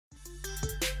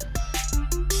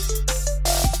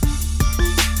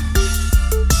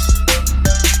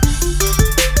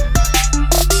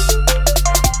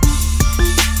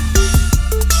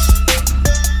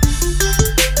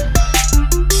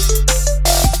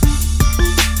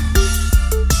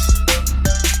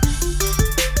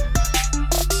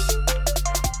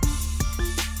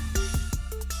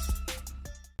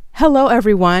Hello,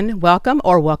 everyone.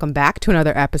 Welcome back to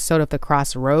another episode of The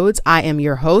Crossroads. I am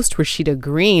your host, Rashida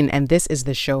Green, and this is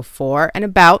the show for and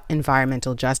about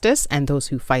environmental justice and those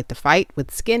who fight the fight with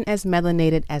skin as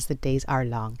melanated as the days are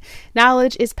long.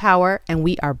 Knowledge is power, and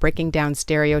we are breaking down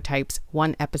stereotypes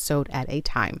one episode at a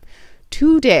time.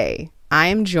 Today, I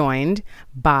am joined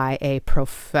by a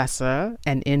professor,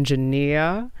 an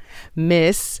engineer,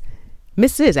 Mrs.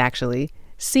 actually,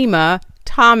 Seema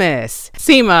Thomas.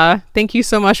 Seema, thank you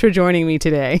so much for joining me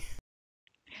today.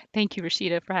 Thank you,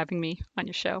 Rashida, for having me on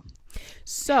your show.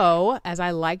 So, as I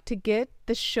like to get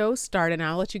the show started, and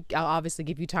I'll obviously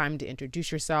give you time to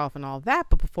introduce yourself and all that.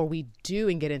 But before we do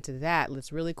and get into that,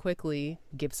 let's really quickly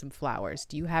give some flowers.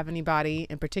 Do you have anybody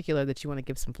in particular that you want to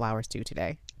give some flowers to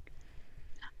today?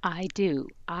 I do.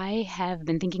 I have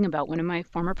been thinking about one of my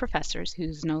former professors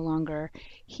who's no longer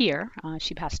here.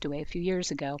 She passed away a few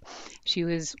years ago. She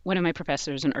was one of my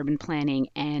professors in urban planning,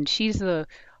 and she's the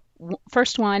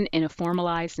first one in a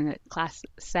formalized in a class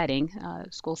setting,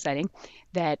 school setting,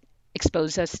 that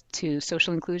exposed us to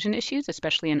social inclusion issues,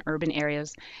 especially in urban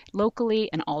areas locally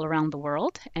and all around the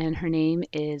world. And her name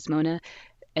is Mona.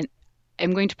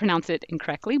 I'm going to pronounce it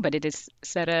incorrectly, but it is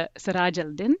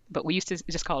Sarageldin, but we used to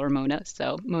just call her Mona,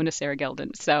 so Mona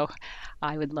Sarageldin. So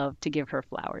I would love to give her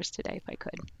flowers today if I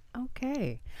could.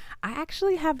 Okay. I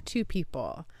actually have two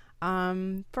people.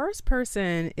 First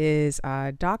person is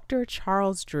Dr.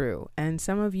 Charles Drew, and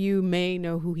some of you may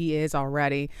know who he is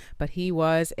already, but he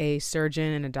was a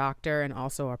surgeon and a doctor and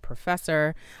also a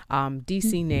professor,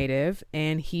 DC native,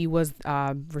 and he was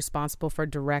responsible for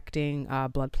directing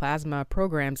blood plasma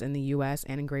programs in the U.S.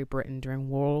 and in Great Britain during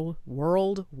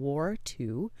World War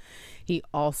II. He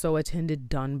also attended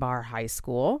Dunbar High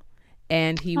School,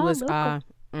 and he was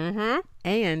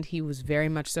and he was very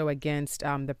much so against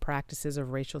the practices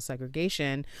of racial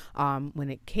segregation when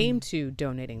it came to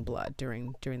donating blood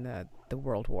during the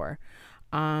World War.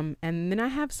 And then I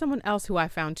have someone else who I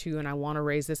found too, and I want to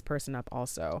raise this person up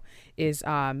also, is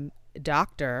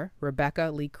Dr.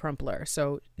 Rebecca Lee Crumpler.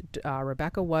 So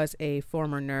Rebecca was a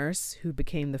former nurse who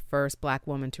became the first Black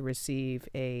woman to receive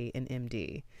an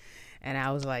MD. And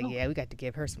I was like, yeah, we got to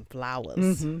give her some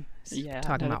flowers. Mm-hmm. Yeah,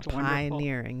 talking about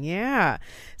pioneering. Wonderful. Yeah.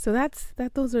 So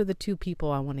those are the two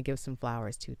people I want to give some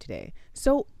flowers to today.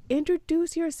 So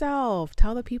introduce yourself.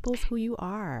 Tell the people who you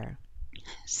are.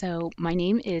 So my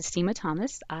name is Seema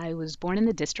Thomas. I was born in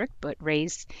the district, but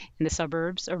raised in the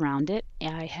suburbs around it.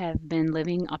 I have been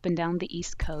living up and down the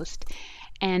East Coast.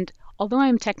 And although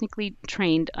I'm technically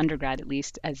trained, undergrad at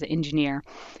least, as an engineer,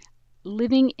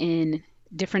 living in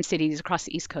different cities across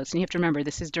the East Coast. And you have to remember,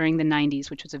 this is during the 90s,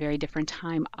 which was a very different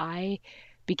time. I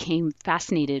became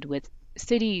fascinated with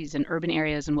cities and urban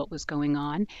areas and what was going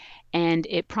on. And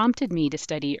it prompted me to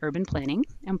study urban planning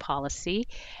and policy.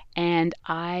 And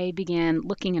I began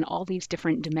looking at all these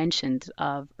different dimensions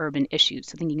of urban issues.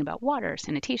 So thinking about water,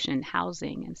 sanitation,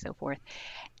 housing, and so forth.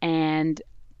 And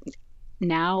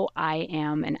now I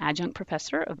am an adjunct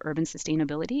professor of urban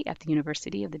sustainability at the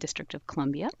University of the District of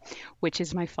Columbia, which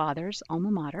is my father's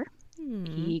alma mater.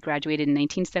 He graduated in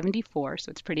 1974, so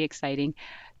it's pretty exciting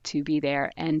to be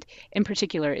there. And in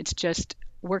particular, it's just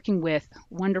working with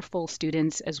wonderful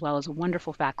students as well as a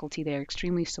wonderful faculty. They're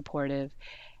extremely supportive.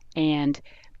 And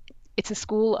it's a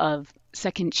school of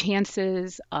second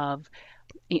chances, of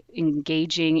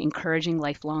engaging, encouraging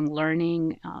lifelong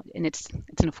learning, and it's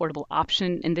an affordable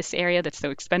option in this area that's so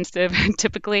expensive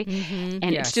typically.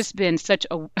 And Yes. it's just been such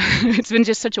a it's been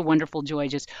just such a wonderful joy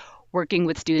just working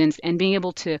with students and being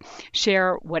able to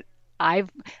share what I've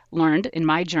learned in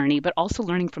my journey, but also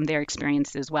learning from their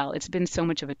experience as well. It's been so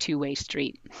much of a two-way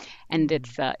street, and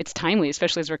it's timely,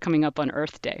 especially as we're coming up on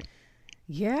Earth Day.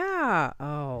 Yeah.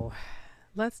 Oh,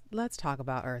 let's talk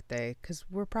about Earth Day, because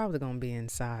we're probably going to be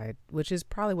inside, which is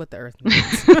probably what the Earth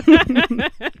needs.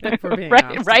 If we're being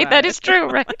honest Right, about that it. is true,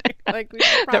 right? Like we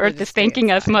should The probably Earth just is stay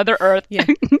thanking us, inside. Mother Earth, Yeah.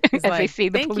 It's as like, they see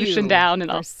the thank pollution you down and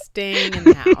for all. staying in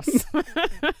the house.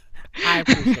 I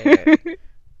appreciate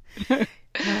it.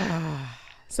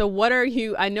 So what are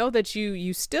you, I know that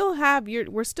you still have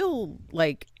we're still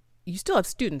like, you still have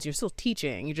students, you're still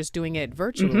teaching, you're just doing it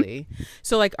virtually.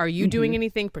 So like, are you doing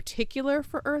anything particular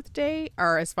for Earth Day,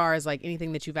 or as far as like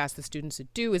anything that you've asked the students to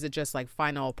do? Is it just like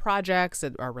final projects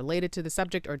that are related to the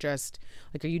subject, or just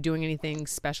like, are you doing anything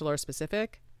special or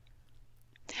specific?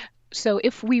 So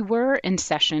if we were in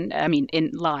session, I mean,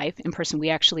 in live, in person,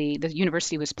 the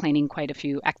university was planning quite a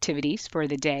few activities for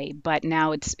the day, but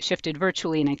now it's shifted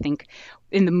virtually. And I think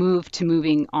in the move to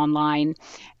moving online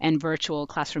and virtual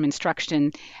classroom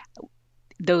instruction,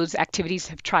 those activities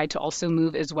have tried to also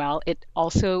move as well. It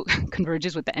also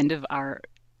converges with the end of our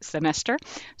semester.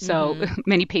 So Mm-hmm.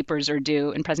 many papers are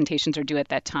due and presentations are due at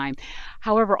that time.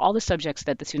 However, all the subjects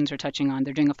that the students are touching on,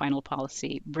 they're doing a final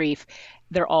policy brief,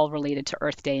 they're all related to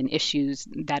Earth Day and issues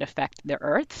that affect the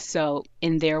Earth. So,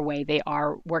 in their way, they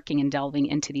are working and delving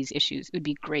into these issues. It would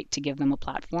be great to give them a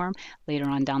platform later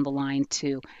on down the line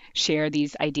to share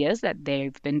these ideas that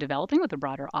they've been developing with a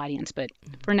broader audience. But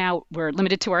for now, we're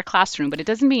limited to our classroom, but it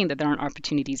doesn't mean that there aren't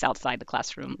opportunities outside the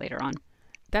classroom later on.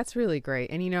 That's really great.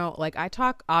 And like I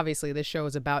talk, obviously, this show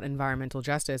is about environmental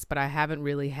justice, but I haven't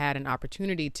really had an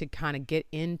opportunity to kind of get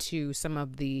into some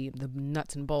of the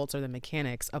nuts and bolts or the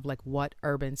mechanics of like what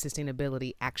urban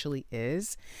sustainability actually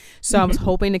is. So I was Hmm.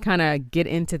 hoping to kind of get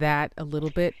into that a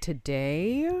little bit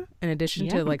today, in addition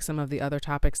Yeah. to like some of the other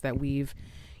topics that we've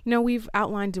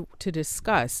outlined to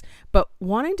discuss. But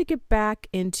wanting to get back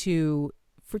into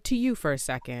to you for a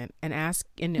second and ask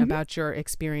Hmm. about your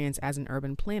experience as an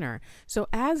urban planner. So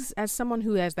as someone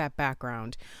who has that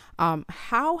background,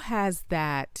 how has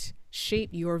that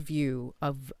shaped your view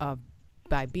of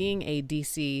by being a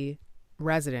DC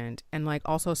resident and like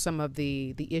also some of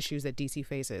the issues that DC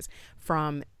faces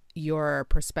from your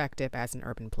perspective as an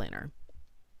urban planner?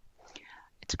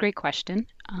 It's a great question.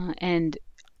 And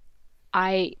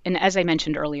as I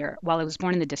mentioned earlier, while I was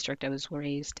born in the district, I was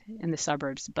raised in the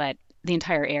suburbs, but the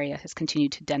entire area has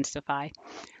continued to densify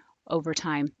over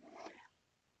time.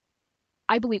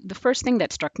 I believe the first thing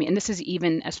that struck me, and this is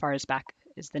even as far as back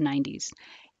as the 90s,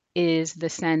 is the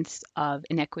sense of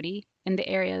inequity in the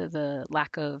area, the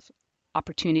lack of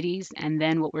opportunities, and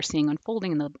then what we're seeing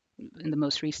unfolding in the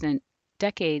most recent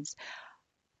decades,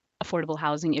 affordable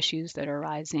housing issues that are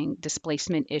rising,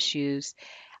 displacement issues,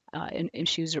 and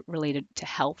issues related to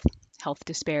health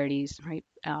disparities, right?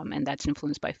 And that's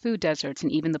influenced by food deserts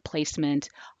and even the placement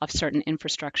of certain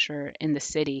infrastructure in the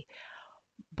city.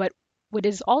 But what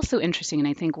is also interesting, and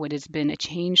I think what has been a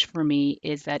change for me,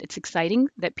 is that it's exciting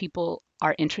that people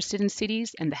are interested in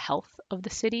cities and the health of the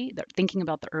city. They're thinking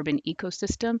about the urban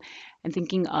ecosystem and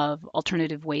thinking of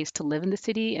alternative ways to live in the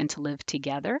city and to live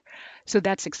together. So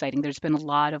that's exciting. There's been a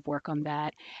lot of work on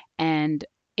that, and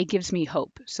it gives me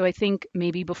hope. So I think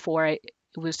maybe before it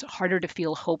was harder to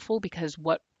feel hopeful because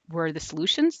what were the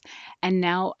solutions? And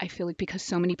now I feel like because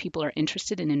so many people are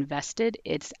interested and invested,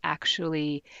 it's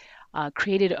actually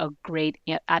created a great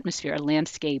atmosphere, a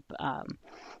landscape, a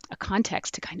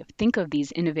context to kind of think of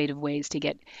these innovative ways to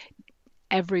get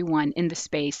everyone in the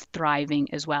space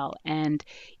thriving as well. And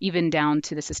even down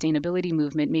to the sustainability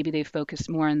movement, maybe they focused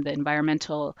more on the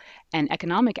environmental and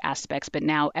economic aspects, but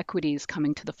now equity is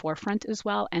coming to the forefront as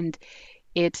well. And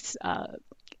it's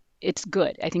it's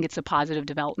good. I think it's a positive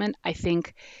development. I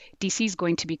think DC is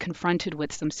going to be confronted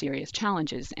with some serious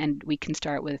challenges, and we can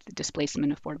start with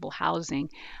displacement, affordable housing.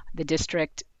 The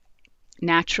district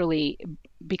naturally,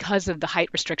 because of the height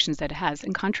restrictions that it has,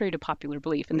 and contrary to popular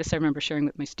belief, and this I remember sharing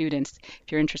with my students,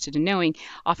 if you're interested in knowing,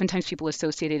 oftentimes people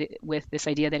associate it with this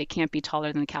idea that it can't be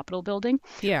taller than the Capitol building,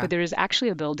 Yeah. but there is actually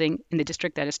a building in the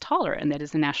district that is taller, and that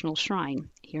is the National Shrine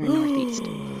here in Northeast.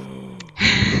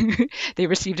 They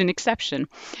received an exception,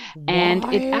 and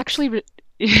it What? actually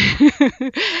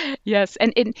yes,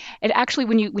 and it actually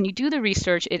when you do the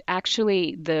research, it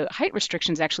actually the height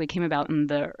restrictions actually came about in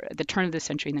the turn of the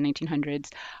century in the 1900s,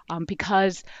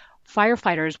 because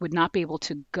firefighters would not be able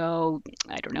to go.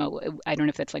 I don't know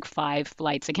if that's like 5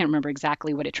 flights. I can't remember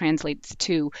exactly what it translates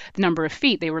to the number of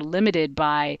feet. They were limited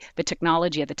by the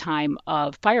technology at the time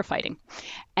of firefighting,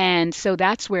 and so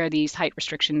that's where these height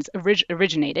restrictions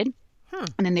originated, Huh.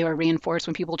 and then they were reinforced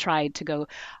when people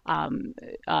um,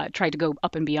 tried to go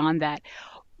up and beyond that.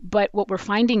 But what we're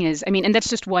finding is, I mean, and that's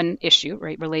just one issue,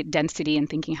 right? Relate density and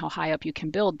thinking how high up you can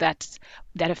build. That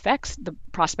affects the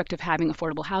prospect of having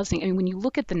affordable housing. I mean, when you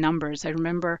look at the numbers, I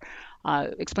remember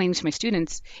explaining to my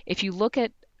students, if you look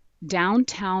at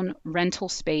downtown rental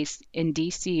space in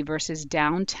DC versus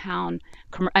downtown,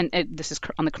 and this is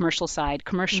on the commercial side,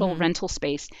 commercial Mm-hmm. rental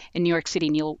space in New York City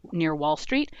near Wall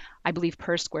Street, I believe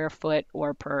per square foot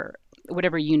or per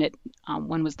whatever unit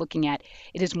one was looking at,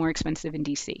 it is more expensive in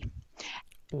DC,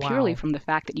 purely Wow. from the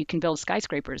fact that you can build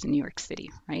skyscrapers in New York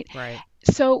City, right? Right.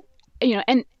 So,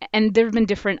 and there have been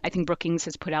different, I think Brookings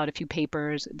has put out a few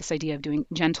papers, this idea of doing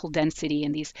gentle density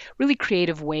and these really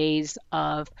creative ways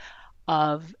of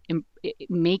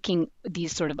making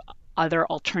these sort of other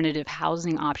alternative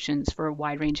housing options for a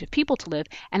wide range of people to live.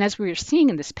 And as we are seeing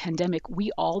in this pandemic,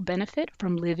 we all benefit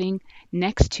from living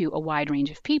next to a wide range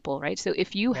of people, right? So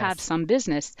if you have Yes. some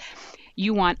business,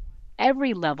 you want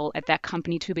every level at that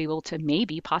company to be able to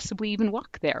maybe possibly even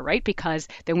walk there, right? Because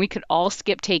then we could all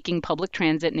skip taking public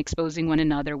transit and exposing one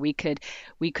another. We could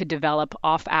develop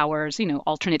off hours,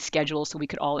 alternate schedules so we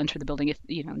could all enter the building if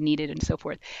needed and so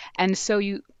forth. And so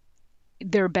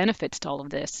there are benefits to all of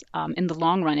this in the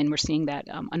long run, and we're seeing that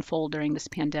unfold during this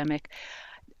pandemic.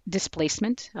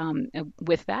 Displacement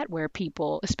with that, where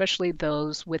people, especially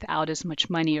those without as much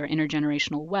money or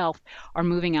intergenerational wealth, are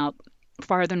moving out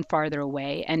farther and farther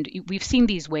away. And we've seen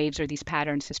these waves or these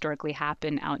patterns historically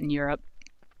happen out in Europe,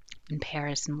 in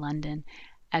Paris and London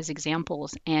as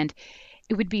examples. And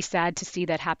it would be sad to see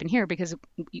that happen here because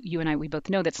you and I, we both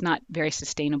know that's not very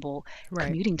sustainable. Right.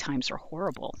 Commuting times are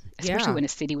horrible, especially Yeah. when a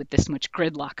city with this much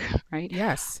gridlock, right?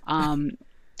 Yes. Um,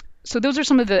 so those are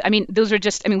some of the, I mean, those are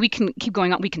just, I mean, we can keep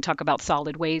going on. We can talk about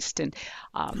solid waste and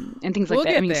things like We'll that.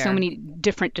 I get mean, so there. many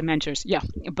different dimensions. Yeah.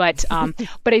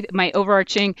 My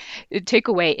overarching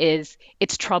takeaway is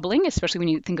it's troubling, especially when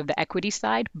you think of the equity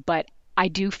side, but I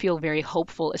do feel very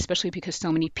hopeful, especially because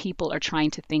so many people are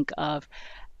trying to think of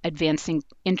advancing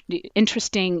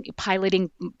interesting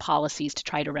piloting policies to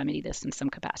try to remedy this in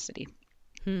some capacity.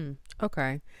 Hmm.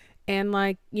 Okay. And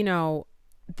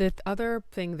the other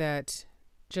thing that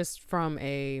just from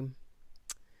an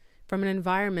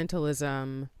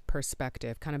environmentalism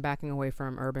perspective, kind of backing away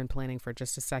from urban planning for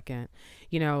just a second,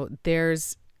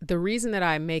 there's the reason that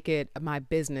I make it my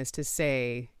business to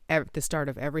say at the start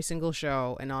of every single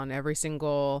show and on every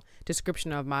single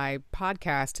description of my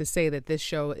podcast to say that this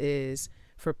show is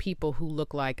for people who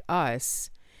look like us.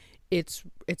 It's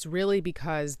really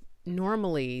because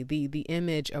normally the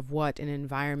image of what an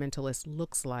environmentalist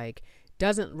looks like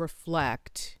doesn't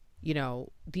reflect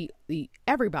the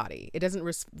everybody. It doesn't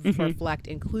Hmm. reflect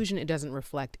inclusion. It doesn't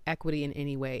reflect equity in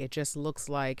any way. It just looks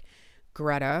like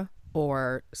Greta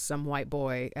or some white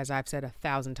boy, as I've said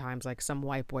 1,000 times, like some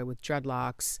white boy with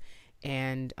dreadlocks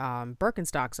and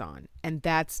Birkenstocks on. And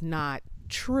that's not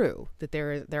true. That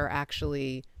there are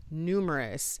actually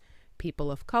numerous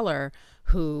people of color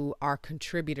who are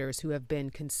contributors, who have been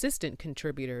consistent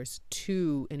contributors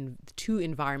to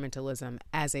environmentalism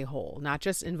as a whole, not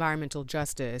just environmental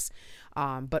justice,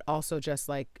 but also just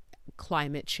like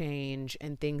climate change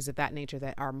and things of that nature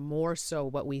that are more so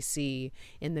what we see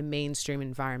in the mainstream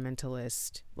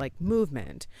environmentalist like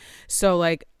movement. So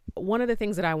like one of the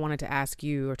things that I wanted to ask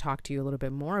you or talk to you a little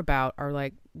bit more about are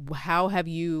like, how have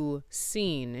you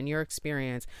seen in your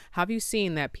experience, have you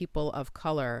seen that people of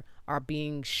color are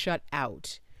being shut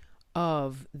out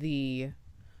of the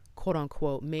quote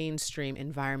unquote mainstream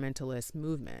environmentalist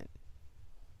movement?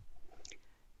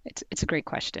 It's a great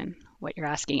question, what you're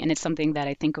asking, and it's something that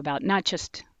I think about not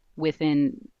just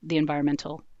within the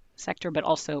environmental sector, but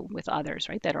also with others,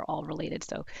 right, that are all related.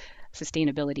 So,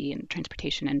 sustainability and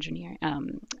transportation engineering,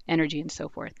 energy, and so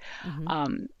forth. Mm-hmm.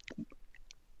 Um,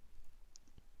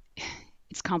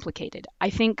 it's complicated. I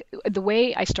think the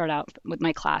way I start out with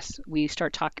my class, we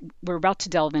start talking. We're about to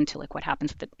delve into like what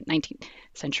happens with the 19th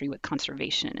century with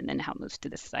conservation, and then how it moves to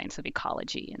the science of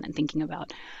ecology, and then thinking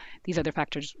about these other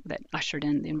factors that ushered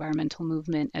in the environmental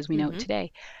movement as we know it Mm-hmm.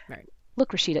 today. Right.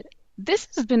 Look, Rashida, this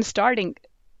has been starting,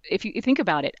 if you think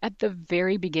about it, at the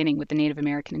very beginning with the Native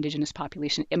American indigenous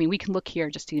population. I mean, we can look here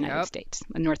just to the United Yep. States,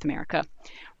 North America,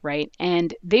 right?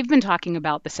 And they've been talking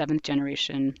about the seventh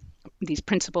generation, these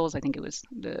principles. I think it was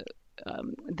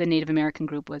the Native American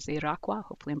group was the Iroquois.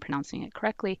 Hopefully, I'm pronouncing it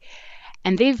correctly.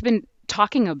 And they've been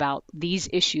talking about these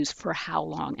issues for how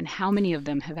long, and how many of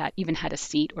them have even had a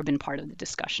seat or been part of the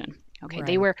discussion. Okay,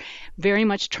 they Right. were very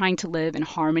much trying to live in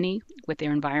harmony with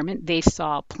their environment. They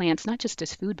saw plants not just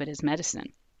as food, but as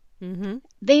medicine. Mm-hmm.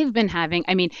 They've been having,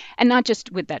 I mean, and not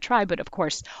just with that tribe, but of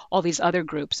course, all these other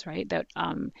groups, right, that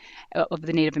of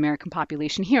the Native American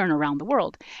population here and around the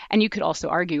world. And you could also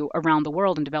argue around the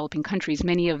world in developing countries,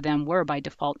 many of them were by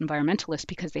default environmentalists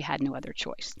because they had no other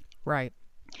choice. Right.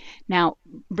 Now,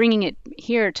 bringing it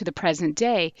here to the present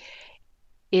day,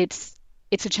 it's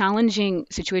it's a challenging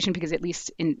situation because at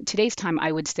least in today's time, I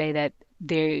would say that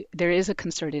there is a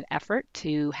concerted effort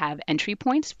to have entry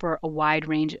points for a wide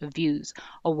range of views,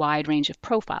 a wide range of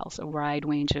profiles, a wide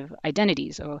range of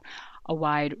identities, or a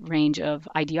wide range of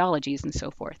ideologies, and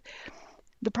so forth.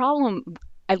 The problem,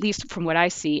 at least from what I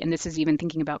see, and this is even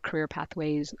thinking about career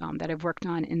pathways that I've worked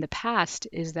on in the past,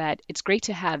 is that it's great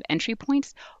to have entry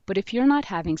points, but if you're not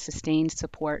having sustained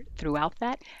support throughout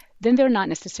that, then they're not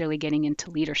necessarily getting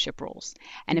into leadership roles.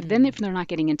 And if Mm. they're not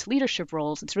getting into leadership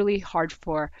roles, it's really hard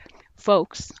for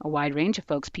folks, a wide range of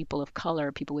folks, people of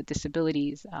color, people with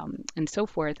disabilities, and so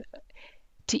forth,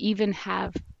 to even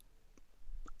have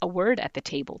word at the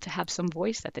table, to have some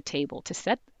voice at the table, to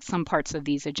set some parts of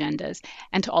these agendas,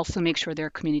 and to also make sure their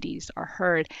communities are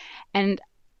heard. And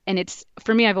it's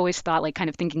for me, I've always thought like kind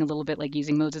of thinking a little bit like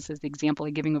using Moses as the example,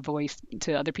 like giving a voice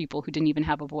to other people who didn't even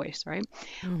have a voice, right?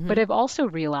 But Mm-hmm. I've also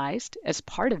realized as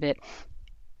part of it,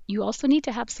 you also need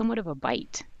to have somewhat of a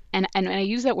bite. And I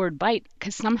use that word bite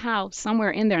because somehow,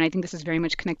 somewhere in there, and I think this is very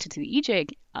much connected to the EJ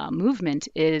movement,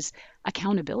 is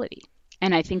accountability.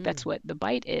 And I think that's Mm. what the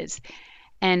bite is.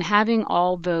 And having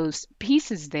all those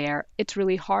pieces there, it's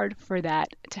really hard for that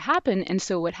to happen. And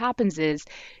so what happens is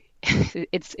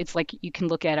it's like you can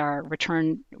look at our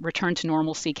return to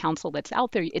normalcy council that's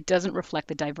out there. It doesn't reflect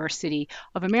the diversity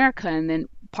of America, and then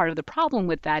part of the problem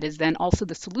with that is then also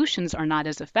the solutions are not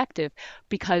as effective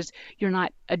because you're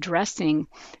not addressing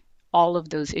all of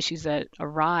those issues that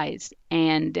arise.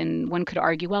 And then one could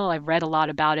argue, well, I've read a lot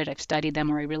about it, I've studied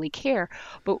them, or I really care.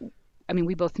 But I mean,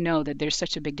 we both know that there's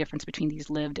such a big difference between these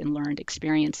lived and learned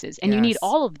experiences. And you need Yes.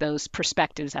 all of those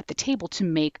perspectives at the table to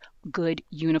make good,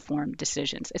 uniform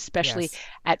decisions, especially Yes.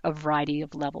 at a variety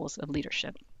of levels of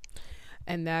leadership.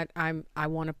 And that I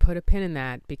want to put a pin in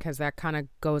that because that kind of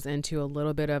goes into a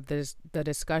little bit of the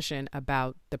discussion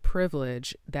about the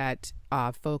privilege that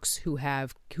folks who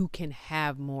can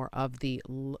have more of the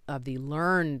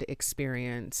learned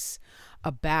experience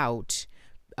about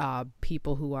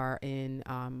people who are in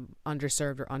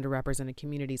underserved or underrepresented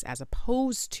communities as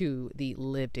opposed to the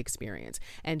lived experience.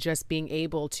 And just being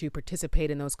able to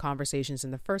participate in those conversations in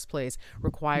the first place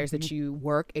requires that Hmm. you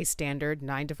work a standard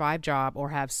 9 to 5 job or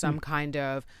have some kind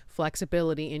of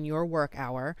flexibility in your work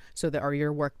hour so that or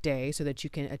your work day so that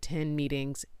you can attend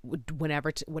meetings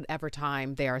whenever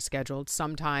time they are scheduled,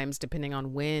 sometimes depending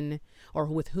on when or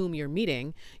with whom you're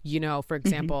meeting. For Hmm.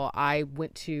 example, I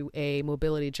went to a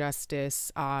mobility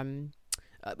justice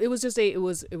it was just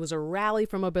a rally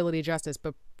for mobility justice,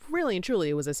 but really and truly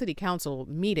it was a city council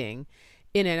meeting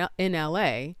in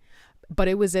LA, but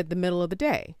it was at the middle of the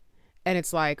day. And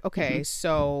it's like, Hmm. okay,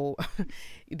 so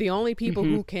the only people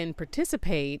Hmm. who can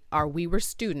participate are we were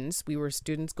students. We were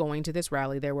students going to this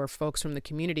rally. There were folks from the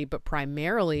community, but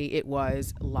primarily it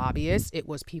was lobbyists. It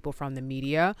was people from the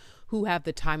media who have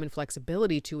the time and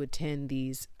flexibility to attend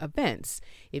these events.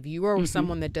 If you are Hmm.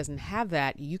 someone that doesn't have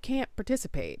that, you can't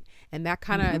participate. And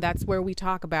Hmm. that's where we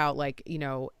talk about like,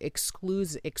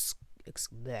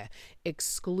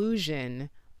 exclusion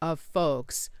of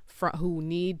folks who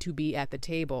need to be at the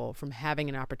table from having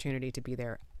an opportunity to be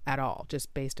there at all,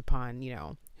 just based upon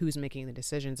who's making the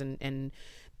decisions and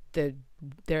the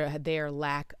their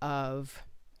lack of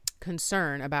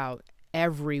concern about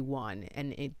everyone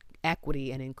and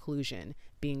equity and inclusion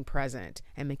being present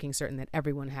and making certain that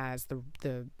everyone has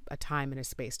the a time and a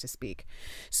space to speak.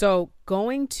 So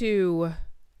going to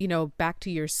back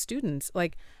to your students,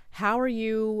 like how are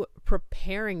you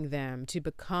preparing them to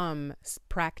become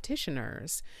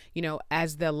practitioners,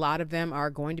 as a lot of them are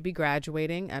going to be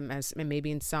graduating, as and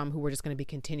maybe in some who are just going to be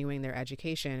continuing their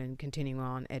education and continuing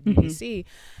on at Hmm. UDC.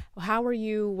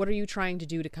 What are you trying to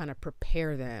do to kind of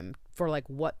prepare them for like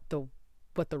what the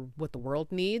world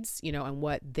needs, and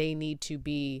what they need to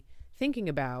be thinking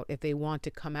about if they want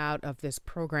to come out of this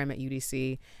program at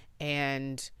UDC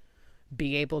and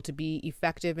be able to be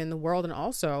effective in the world and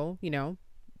also,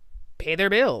 pay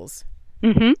their bills.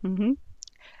 Hmm. Hmm.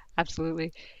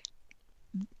 Absolutely.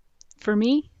 For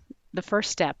me, the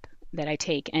first step that I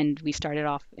take, and we started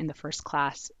off in the first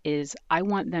class, is I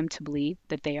want them to believe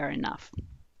that they are enough.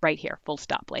 Right here, full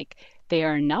stop. Like they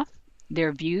are enough.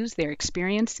 Their views, their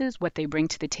experiences, what they bring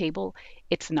to the table,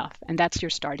 it's enough. And that's your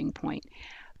starting point.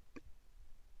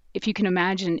 If you can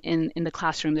imagine in the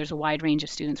classroom, there's a wide range of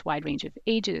students, wide range of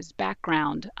ages,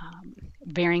 background,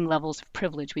 varying levels of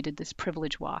privilege. We did this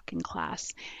privilege walk in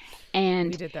class. We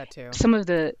And did that too. some of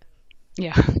the,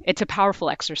 yeah, it's a powerful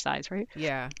exercise, right?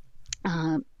 Yeah.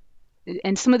 Um,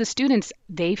 and some of the students,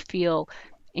 they feel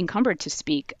encumbered to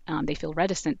speak. They feel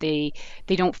reticent. They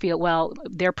don't feel well.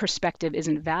 Their perspective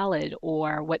isn't valid,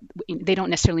 or what they don't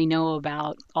necessarily know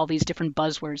about all these different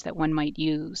buzzwords that one might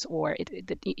use, or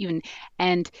even.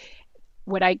 And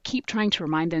what I keep trying to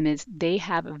remind them is they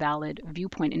have a valid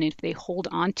viewpoint, and if they hold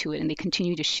on to it and they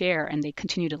continue to share and they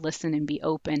continue to listen and be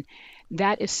open,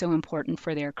 that is so important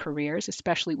for their careers,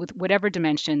 especially with whatever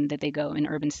dimension that they go in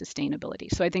urban sustainability.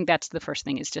 So I think that's the first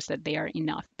thing is just that they are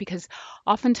enough, because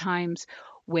oftentimes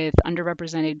with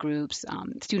underrepresented groups,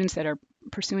 students that are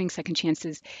pursuing second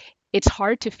chances, it's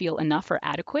hard to feel enough or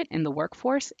adequate in the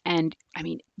workforce. And I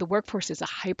mean, the workforce is a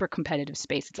hyper competitive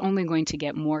space. It's only going to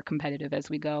get more competitive as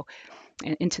we go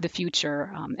into the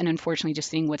future. And unfortunately, just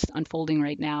seeing what's unfolding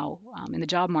right now in the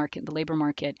job market, the labor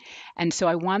market. And so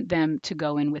I want them to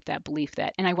go in with that belief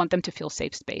that, and I want them to feel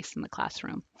safe space in the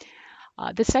classroom.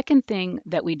 The second thing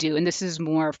that we do, and this is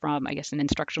more from, I guess, an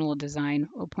instructional design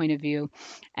point of view,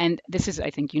 and this is, I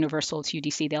think, universal to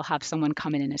UDC, they'll have someone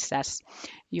come in and assess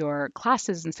your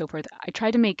classes and so forth. I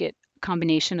try to make it a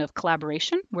combination of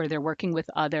collaboration where they're working with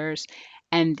others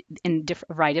and in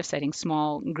different variety of settings,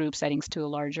 small group settings to a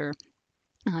larger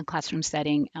classroom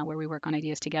setting where we work on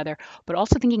ideas together, but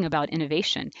also thinking about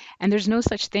innovation. And there's no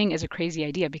such thing as a crazy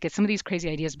idea because some of these crazy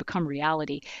ideas become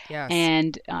reality. Yes.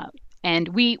 And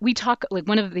we talk, like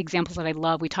one of the examples that I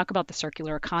love, we talk about the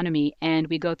circular economy and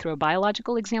we go through a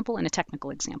biological example and a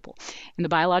technical example. In the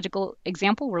biological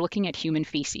example, we're looking at human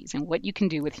feces and what you can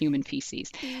do with human feces.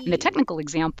 In the Ew. technical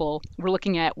example, we're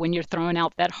looking at when you're throwing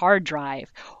out that hard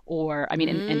drive or, I mean,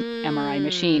 in MRI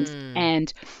machines, Mm.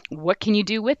 and what can you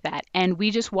do with that? And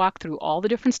we just walk through all the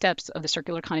different steps of the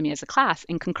circular economy as a class,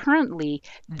 and concurrently,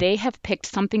 they have picked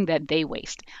something that they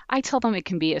waste. I tell them it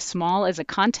can be as small as a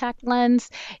contact lens,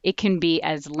 it can be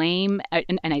as lame,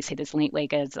 and I say this lame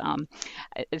like as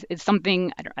it's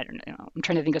something I don't know. I'm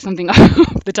trying to think of something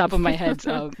off the top of my head.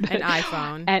 An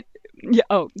iPhone. And yeah,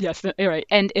 oh yes, right,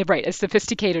 and right, as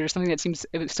sophisticated or something that seems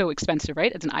so expensive,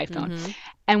 right? It's an iPhone. Mm-hmm.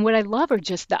 And what I love are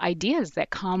just the ideas that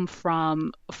come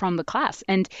from the class.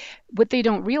 And what they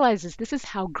don't realize is this is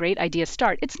how great ideas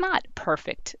start. It's not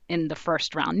perfect in the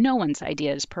first round. No one's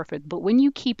idea is perfect, but when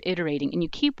you keep iterating and you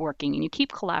keep working and you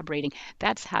keep collaborating,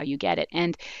 that's how you get it.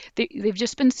 And they've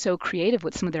just been so creative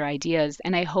with some of their ideas,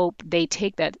 and I hope they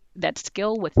take that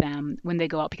skill with them when they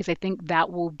go out because I think that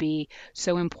will be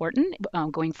so important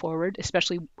going forward,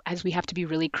 especially as we have to be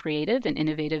really creative and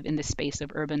innovative in the space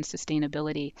of urban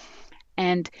sustainability.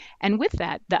 And and with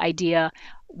that, the idea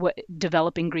what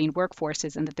developing green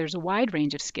workforces and that there's a wide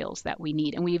range of skills that we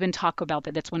need. And we even talk about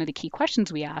that. That's one of the key questions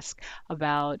we ask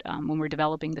about when we're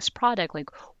developing this product, like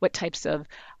what types of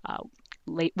uh,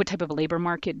 what type of labor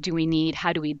market do we need?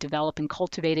 How do we develop and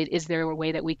cultivate it? Is there a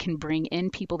way that we can bring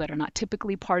in people that are not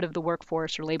typically part of the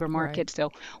workforce or labor Right. market?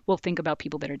 So we'll think about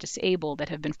people that are disabled, that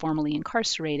have been formerly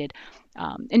incarcerated,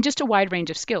 and just a wide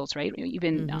range of skills, right?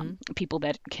 Even Mm-hmm. people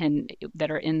that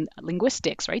are in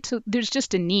linguistics, right? So there's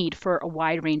just a need for a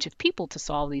wide range of people to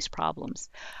solve these problems.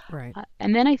 Right.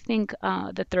 And then I think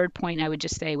the third point I would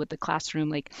just say with the classroom,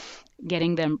 like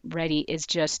getting them ready, is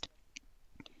just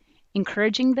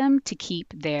encouraging them to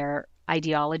keep their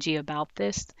ideology about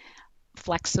this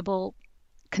flexible,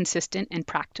 consistent, and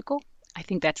practical. I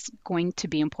think that's going to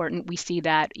be important. We see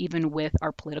that even with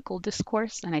our political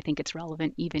discourse, and I think it's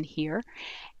relevant even here.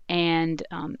 And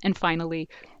finally,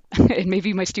 and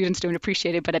maybe my students don't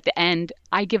appreciate it, but at the end,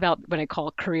 I give out what I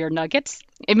call career nuggets.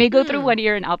 It may go through Hmm. one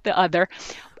ear and out the other.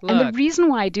 And the Look, reason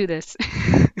why I do this,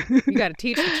 you got to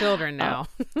teach the children uh, now.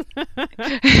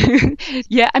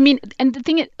 yeah, I mean, and the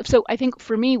thing is, so I think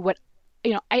for me, what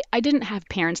I didn't have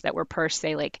parents that were per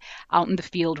se like out in the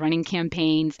field running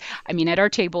campaigns. I mean, at our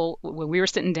table when we were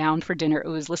sitting down for dinner, it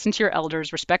was listen to your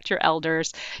elders, respect your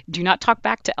elders, do not talk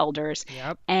back to elders.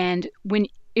 Yep. And when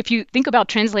if you think about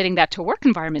translating that to a work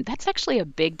environment, that's actually a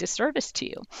big disservice to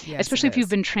you, Yes, it especially if you've is.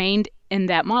 been trained in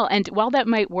that model. And while that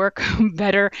might work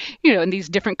better, in these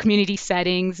different community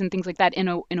settings and things like that, in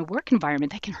a work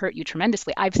environment, that can hurt you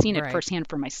tremendously. I've seen it Right. firsthand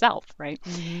for myself, right?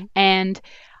 Mm-hmm. And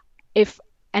if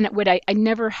and what I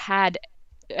never had,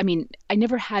 I mean, I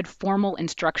never had formal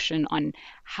instruction on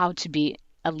how to be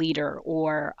a leader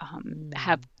or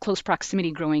have Mm. close proximity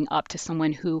growing up to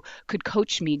someone who could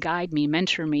coach me, guide me,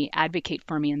 mentor me, advocate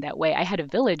for me in that way. I had a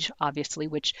village, obviously,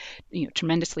 which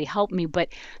tremendously helped me, but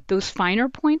those finer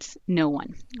points, no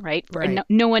one, right? And Right.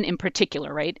 no one in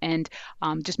particular, right? And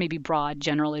just maybe broad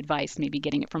general advice, maybe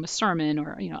getting it from a sermon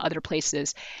or other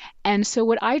places. And so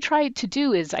what I try to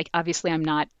do is, like, obviously I'm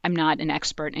not an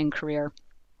expert in career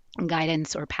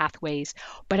guidance or pathways,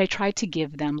 but I try to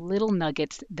give them little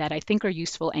nuggets that I think are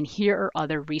useful, and here are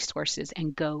other resources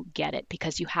and go get it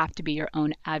because you have to be your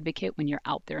own advocate when you're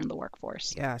out there in the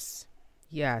workforce. Yes.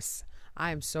 Yes.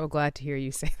 I am so glad to hear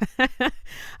you say that.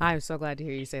 I'm so glad to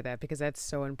hear you say that because that's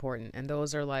so important. And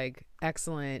those are like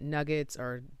excellent nuggets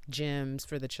or gems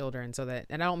for the children so that,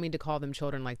 and I don't mean to call them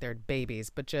children like they're babies,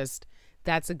 but just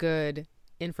that's a good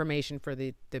information for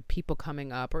the people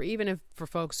coming up, or even if for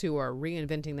folks who are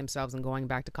reinventing themselves and going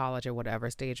back to college or whatever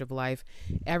stage of life,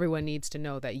 everyone needs to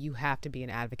know that you have to be an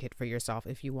advocate for yourself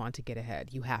if you want to get ahead.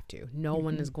 You have to. No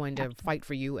one Hmm. is going to Absolutely. fight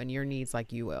for you and your needs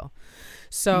like you will.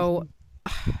 So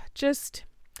Hmm. just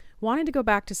wanting to go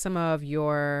back to some of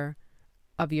your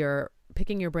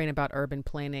picking your brain about urban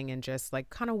planning and just like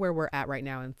kind of where we're at right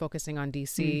now and focusing on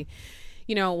DC.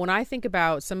 When I think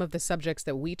about some of the subjects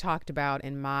that we talked about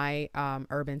in my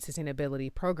urban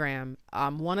sustainability program,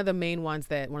 one of the main ones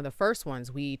one of the first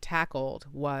ones we tackled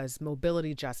was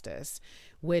mobility justice,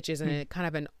 which is Mm-hmm. a kind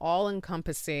of an all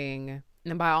encompassing,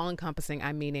 and by all encompassing,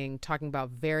 I'm meaning talking about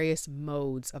various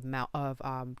modes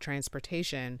of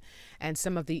transportation and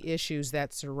some of the issues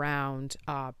that surround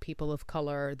people of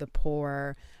color, the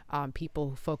poor,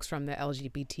 folks from the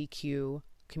LGBTQ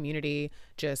community,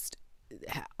 just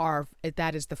are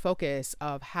that is the focus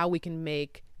of how we can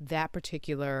make that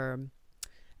particular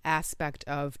aspect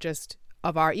of just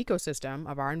of our ecosystem,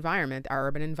 of our environment, our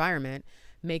urban environment,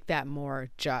 make that more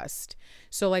just.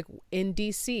 So like in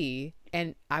DC,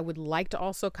 and I would like to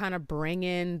also kind of bring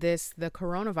in the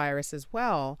coronavirus as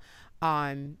well,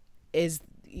 is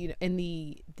in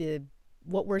the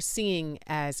what we're seeing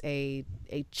as a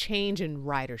change in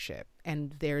ridership.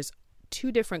 And there's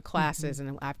two different Hmm. classes,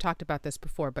 and I've talked about this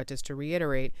before, but just to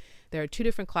reiterate, there are two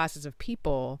different classes of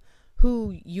people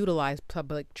who utilize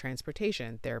public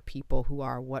transportation. There are people who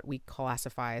are what we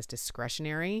classify as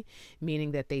discretionary,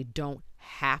 meaning that they don't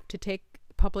have to take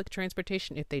public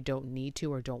transportation if they don't need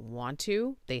to or don't want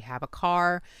to. They have a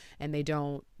car and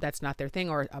that's not their thing,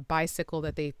 or a bicycle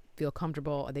that they feel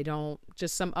comfortable, they don't,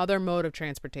 just some other mode of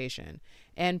transportation.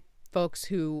 And folks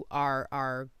who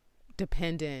are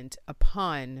dependent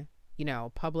upon,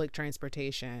 public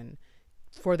transportation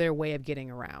for their way of getting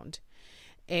around.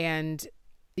 And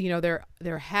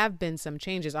there have been some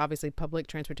changes. Obviously, public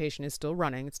transportation is still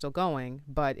running, it's still going,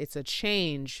 but it's a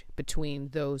change between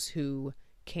those who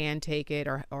can take it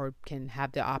or can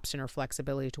have the option or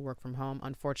flexibility to work from home.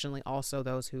 Unfortunately, also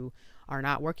those who are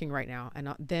not working right now,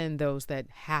 and then those that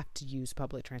have to use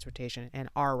public transportation and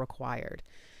are required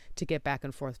to get back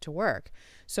and forth to work.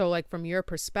 So, like, from your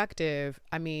perspective,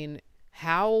 I mean,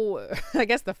 how, I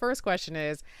guess the first question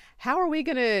is,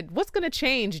 what's gonna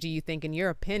change, do you think, in your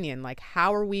opinion? Like,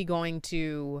 how are we going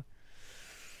to,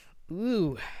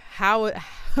 ooh, how,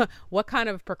 what kind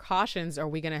of precautions are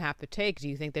we gonna have to take? Do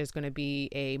you think there's gonna be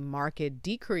a marked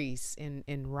decrease in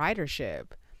ridership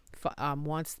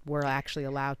once we're actually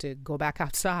allowed to go back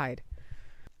outside?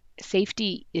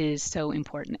 Safety is so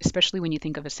important, especially when you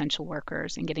think of essential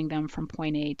workers and getting them from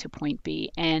point A to point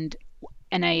B. And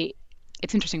I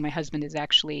it's interesting, my husband is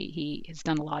actually he has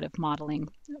done a lot of modeling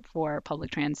for public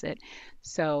transit.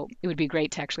 So it would be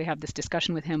great to actually have this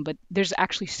discussion with him, but there's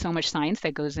actually so much science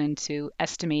that goes into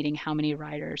estimating how many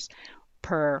riders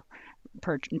per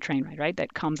train ride, right?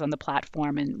 That comes on the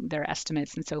platform and their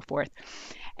estimates and so forth.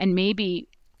 And maybe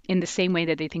in the same way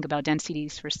that they think about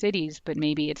densities for cities, but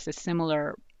maybe it's a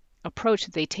similar approach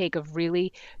that they take of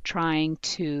really trying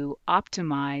to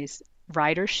optimize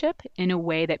ridership in a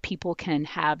way that people can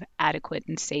have adequate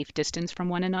and safe distance from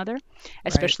one another, Right.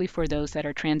 especially for those that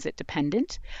are transit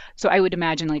dependent. So I would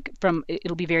imagine like from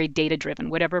it'll be very data driven,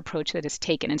 whatever approach that is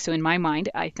taken. And so in my mind,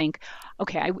 I think,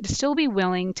 okay, I would still be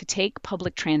willing to take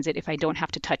public transit if I don't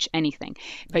have to touch anything.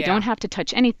 If I don't Yeah. have to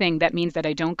touch anything, that means that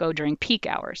I don't go during peak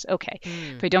hours. Okay. If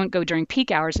Mm. I don't go during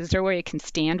peak hours, is there a way I can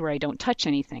stand where I don't touch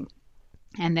anything?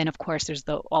 And then, of course, there's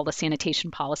all the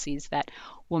sanitation policies that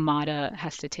WMATA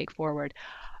has to take forward.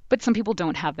 But some people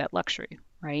don't have that luxury,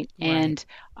 right? Right.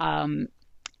 Um,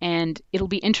 and it'll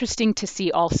be interesting to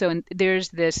see also, and there's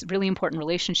this really important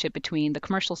relationship between the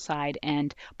commercial side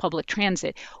and public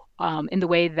transit in the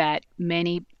way that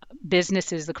many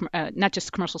businesses, not just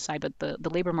the commercial side, but the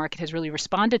labor market has really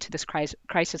responded to this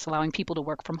crisis, allowing people to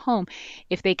work from home.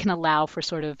 If they can allow for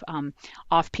sort of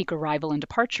off-peak arrival and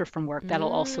departure from work, that'll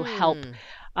also help.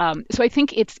 Mm. So I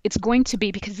think it's going to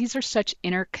be because these are such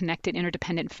interconnected,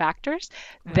 interdependent factors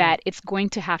Right. that it's going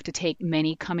to have to take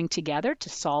many coming together to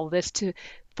solve this, to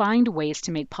find ways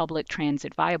to make public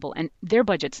transit viable. And their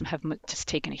budgets have just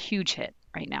taken a huge hit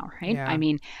right now, right? I Yeah.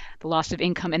 mean, the loss of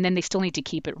income, and then they still need to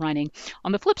keep it running.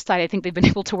 On the flip side, I think they've been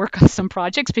able to work on some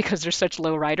projects because there's such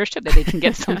low ridership that they can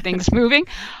get some things moving.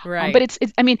 But Right.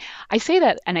 I mean, I say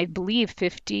that, and I believe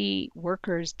 50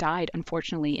 workers died,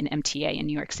 unfortunately, in MTA in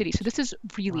New York City. So this is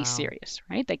really Wow. serious,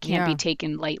 right? That can't be Yeah.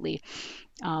 taken lightly.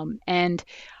 And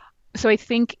so I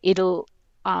think it'll,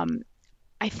 um,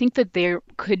 I think that there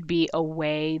could be a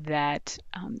way that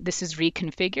this is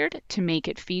reconfigured to make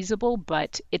it feasible,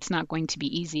 but it's not going to be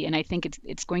easy. And I think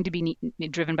it's going to be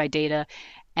driven by data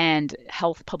and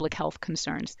public health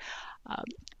concerns. Uh,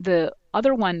 the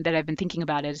other one that I've been thinking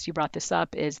about as you brought this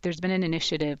up is there's been an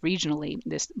initiative regionally,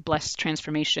 this Blessed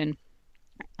Transformation,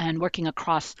 and working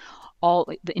across all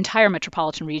the entire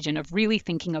metropolitan region of really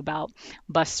thinking about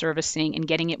bus servicing and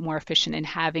getting it more efficient and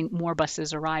having more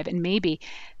buses arrive. And maybe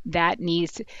that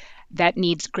needs that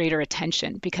needs greater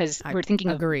attention because I we're thinking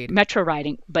of agreed. metro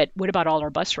riding, but what about all our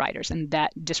bus riders? And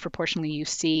that disproportionately you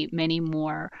see many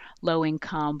more low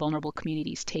income vulnerable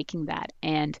communities taking that.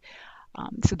 And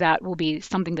so that will be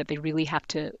something that they really have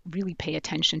to really pay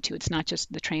attention to. It's not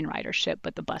just the train ridership,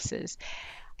 but the buses.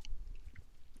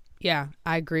 Yeah,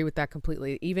 I agree with that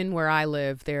completely. Even where I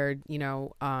live, there's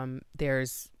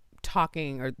there's talk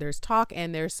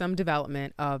and there's some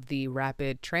development of the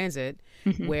rapid transit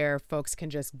Hmm. where folks can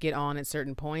just get on at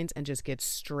certain points and just get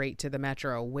straight to the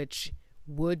metro, which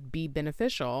would be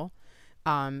beneficial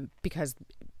because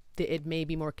it may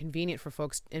be more convenient for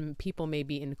folks and people may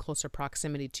be in closer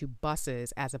proximity to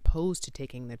buses as opposed to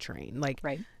taking the train. Like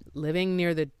Right. living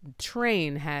near the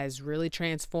train has really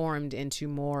transformed into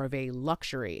more of a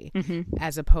luxury Hmm.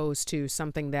 as opposed to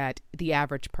something that the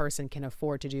average person can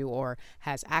afford to do or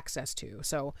has access to.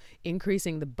 So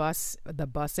increasing the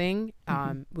busing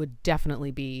Hmm. would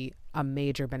definitely be a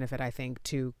major benefit, I think,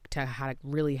 to how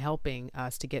really helping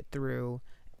us to get through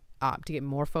to get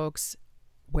more folks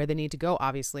where they need to go,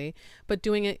 obviously, but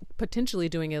potentially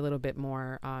doing it a little bit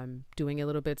more, doing it a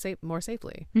little bit more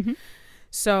safely. Hmm.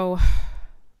 So,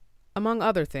 among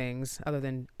other things, other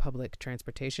than public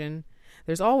transportation,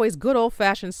 there's always good old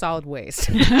fashioned solid waste.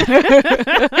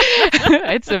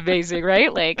 It's amazing,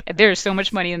 right? Like there's so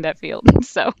much money in that field.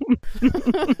 So,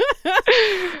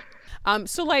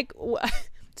 So like,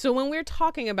 so when we're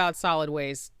talking about solid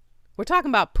waste, we're talking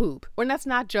about poop. When that's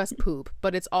not just poop,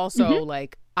 but it's also hmm.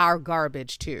 like our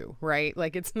garbage too, right?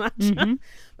 Like it's not just Hmm.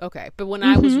 okay. But Hmm.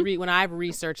 when I've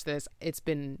researched this, it's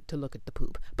been to look at the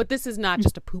poop. But this is not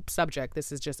just a poop subject.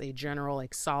 This is just a general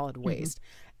like solid Hmm. waste,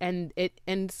 and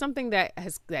something that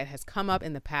has come up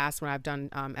in the past when I've done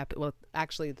well,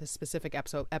 actually the specific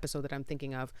episode that I'm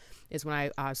thinking of is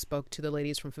when I spoke to the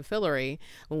ladies from Fulfillery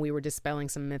when we were dispelling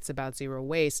some myths about zero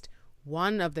waste.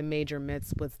 One of the major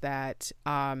myths was that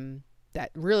that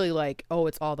really like, oh,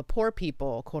 it's all the poor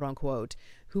people, quote unquote,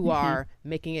 who Hmm. are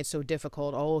making it so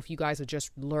difficult. Oh, if you guys would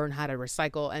just learn how to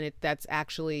recycle. And that's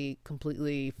actually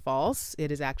completely false. It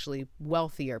is actually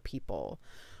wealthier people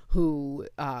who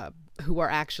who are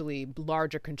actually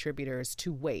larger contributors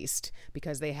to waste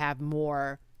because they have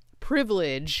more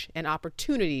privilege and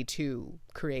opportunity to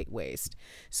create waste.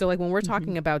 So like when we're Hmm.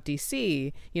 talking about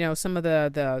DC, some of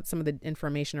some of the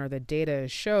information or the data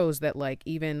shows that like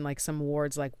even like some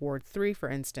wards like Ward 3 for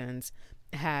instance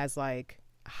has like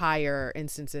higher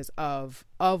instances of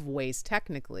waste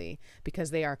technically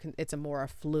because it's a more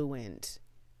affluent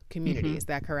community. Hmm. Is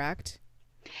that correct?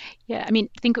 Yeah, I mean,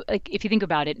 think like if you think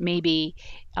about it, maybe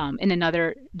in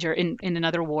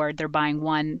another ward, they're buying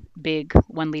one big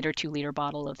 1 liter, 2 liter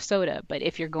bottle of soda. But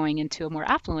if you're going into a more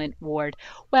affluent ward,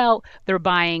 well, they're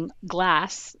buying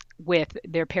glass with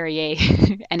their Perrier,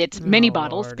 and it's many Oh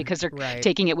bottles Lord. because they're Right.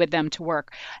 taking it with them to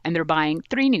work, and they're buying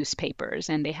 3 newspapers,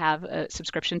 and they have a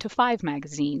subscription to 5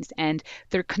 magazines, and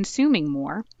they're consuming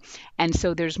more, and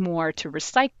so there's more to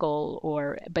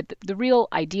recycle. But the real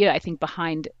idea I think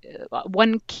behind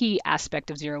one key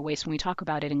aspect of zero waste when we talk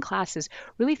about it in class is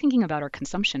really thinking about our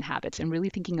consumption habits and really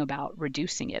thinking about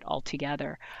reducing it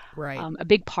altogether. Right. A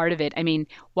big part of it, I mean,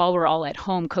 while we're all at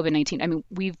home, COVID-19, I mean,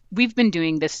 we've been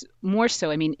doing this more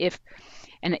so. I mean, if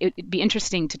and it'd be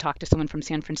interesting to talk to someone from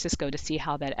San Francisco to see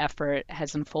how that effort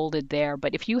has unfolded there.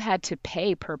 But if you had to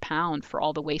pay per pound for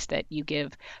all the waste that you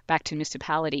give back to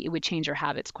municipality, it would change your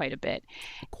habits quite a bit.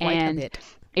 Quite a And bit.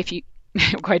 if you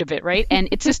quite a bit, right? And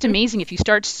it's just amazing if you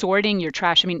start sorting your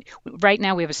trash. I mean, right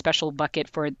now we have a special bucket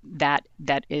for that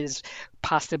is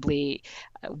possibly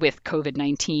with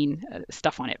COVID-19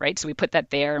 stuff on it, right? So we put that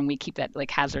there and we keep that like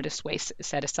hazardous waste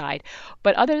set aside.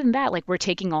 But other than that, like we're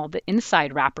taking all the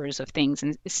inside wrappers of things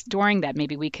and storing that.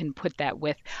 Maybe we can put that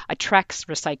with a Trex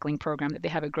recycling program that they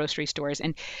have at grocery stores.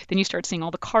 And then you start seeing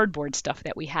all the cardboard stuff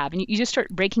that we have. And you just start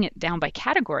breaking it down by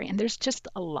category. And there's just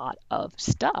a lot of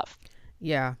stuff.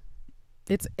 Yeah.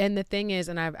 It's and the thing is,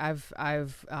 and I've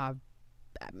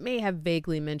may have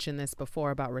vaguely mentioned this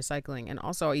before about recycling, and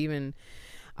also even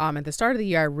at the start of the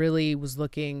year, I really was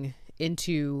looking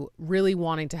into really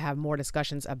wanting to have more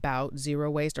discussions about zero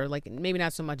waste, or like maybe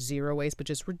not so much zero waste, but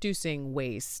just reducing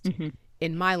waste Hmm.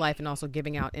 in my life, and also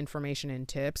giving out information and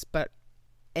tips. But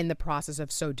in the process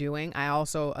of so doing, I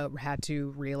also had to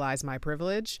realize my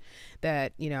privilege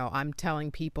that, I'm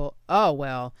telling people, oh,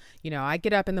 well, I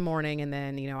get up in the morning and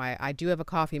then, I do have a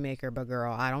coffee maker, but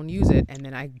girl, I don't use it. And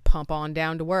then I pump on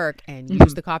down to work and use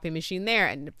Hmm. the coffee machine there,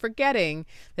 and forgetting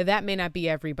that that may not be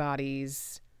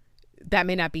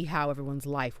how everyone's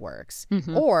life works.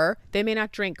 Hmm. Or they may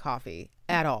not drink coffee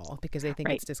at all because they think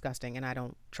Right. it's disgusting and I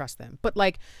don't trust them. But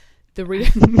like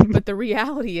but the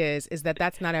reality is that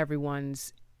that's not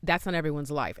everyone's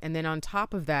life. And then on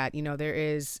top of that, there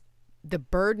is the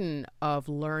burden of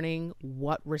learning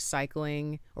what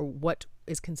recycling or what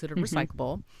is considered Hmm.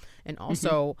 recyclable, and Hmm.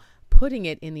 also putting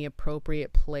it in the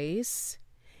appropriate place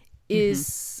Hmm.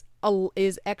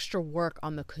 is extra work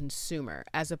on the consumer,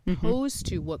 as Hmm. opposed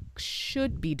to what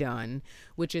should be done,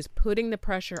 which is putting the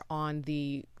pressure on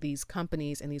these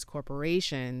companies and these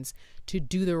corporations to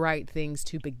do the right things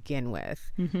to begin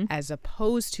with, Hmm. as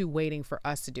opposed to waiting for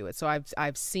us to do it. So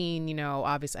I've seen,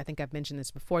 obviously, I think I've mentioned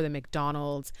this before, the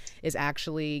McDonald's is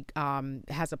actually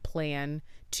has a plan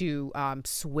to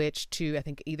switch to, I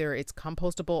think, either it's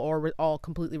compostable or all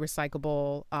completely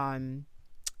recyclable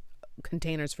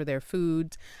containers for their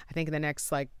foods. I think in the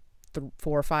next like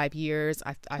 4 or 5 years,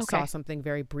 I saw Okay. something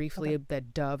very Okay. briefly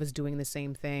that Dove is doing the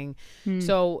same thing. Mm.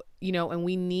 So, and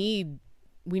we need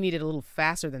it a little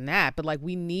faster than that, but like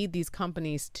we need these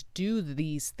companies to do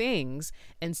these things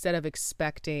instead of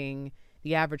expecting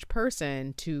the average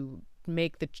person to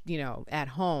make at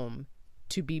home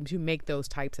to make those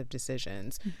types of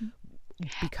decisions Mhm.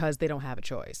 because they don't have a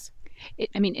choice.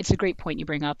 I mean, it's a great point you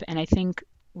bring up. And I think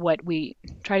what we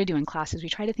try to do in class is we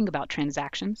try to think about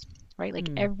transactions, right? Like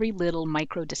Mm. every little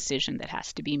micro decision that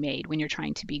has to be made when you're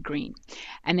trying to be green.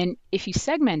 And then if you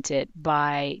segment it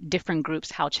by different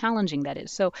groups, how challenging that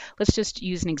is. So let's just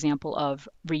use an example of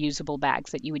reusable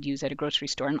bags that you would use at a grocery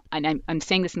store. And I'm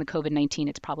saying this in the COVID-19,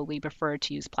 it's probably preferred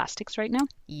to use plastics right now.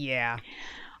 Yeah.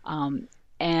 Um,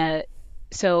 and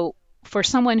so for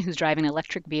someone who's driving an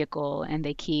electric vehicle and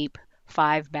they keep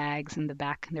 5 bags in the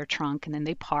back of their trunk and then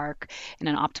they park in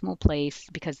an optimal place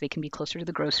because they can be closer to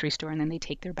the grocery store, and then they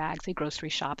take their bags, they grocery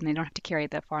shop, and they don't have to carry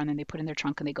it that far, and then they put it in their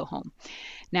trunk and they go home.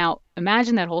 Now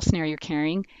imagine that whole scenario: you're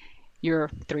carrying your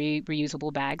 3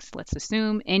 reusable bags, let's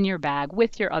assume, in your bag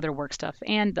with your other work stuff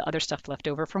and the other stuff left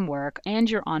over from work, and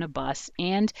you're on a bus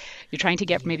and you're trying to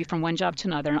get maybe Yeah. from one job to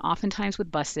another. And oftentimes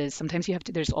with buses, sometimes you have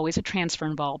to, there's always a transfer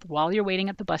involved while you're waiting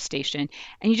at the bus station,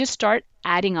 and you just start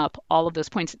adding up all of those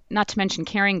points, not to mention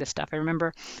carrying the stuff. I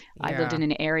remember I lived Yeah. in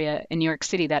an area in New York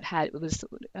City that had, it was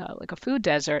like a food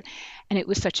desert, and it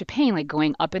was such a pain, like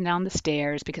going up and down the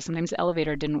stairs because sometimes the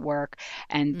elevator didn't work,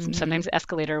 and Mhm. sometimes the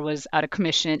escalator was out of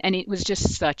commission, and it was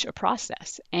just such a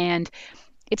process. And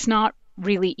it's not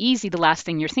really easy. The last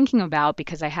thing you're thinking about,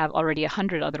 because I have already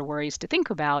 100 other worries to think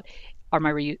about, are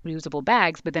my reusable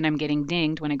bags, but then I'm getting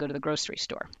dinged when I go to the grocery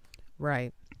store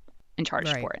Right. and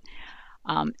charged Right. for it.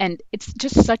 And it's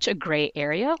just such a gray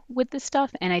area with this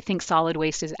stuff. And I think solid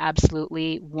waste is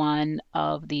absolutely one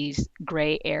of these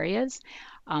gray areas.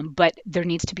 But there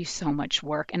needs to be so much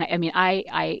work. And I mean,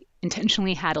 I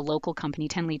intentionally had a local company,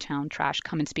 Tenley Town Trash,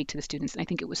 come and speak to the students. And I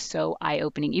think it was so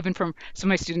eye-opening, even from some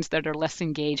of my students that are less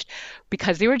engaged,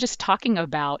 because they were just talking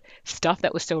about stuff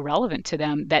that was so relevant to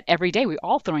them that every day we're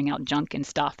all throwing out junk and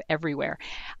stuff everywhere.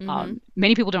 Mhm.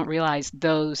 Many people don't realize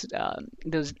those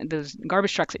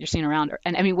garbage trucks that you're seeing around.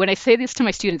 And I mean, when I say this to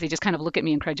my students, they just kind of look at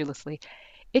me incredulously.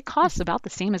 It costs about the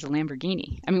same as a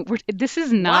Lamborghini. I mean, this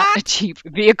is not a What? cheap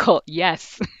vehicle.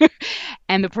 Yes.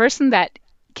 And the person that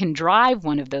can drive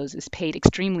one of those is paid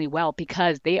extremely well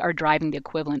because they are driving the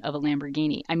equivalent of a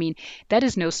Lamborghini. I mean, that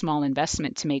is no small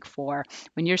investment to make for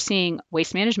when you're seeing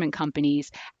waste management companies,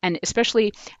 and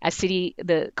especially as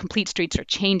the complete streets are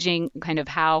changing, kind of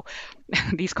how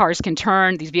these cars can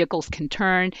turn, these vehicles can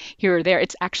turn here or there.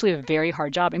 It's actually a very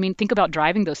hard job. I mean, think about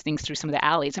driving those things through some of the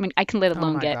alleys. I mean, I can let Oh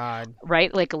alone my get, god.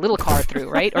 right, like a little car through,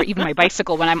 right? Or even my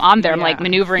bicycle when I'm on there, I'm like Yeah.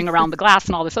 maneuvering around the glass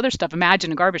and all this other stuff.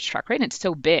 Imagine a garbage truck, right? And it's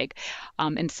so big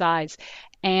in size.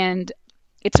 And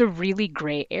it's a really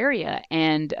gray area.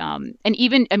 And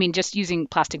even, I mean, just using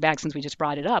plastic bags, since we just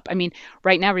brought it up, I mean,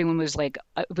 right now everyone was like,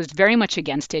 was very much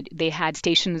against it. They had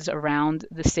stations around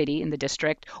the city in the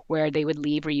district where they would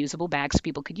leave reusable bags so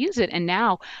people could use it. And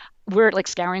now we're like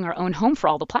scouring our own home for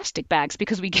all the plastic bags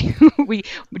because we we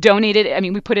donated, I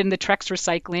mean, we put it in the Trex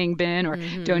recycling bin or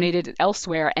Mhm. donated it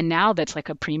elsewhere, and now that's like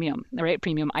a premium, right,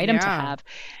 premium item to Yeah. have.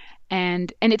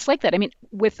 And it's like that. I mean,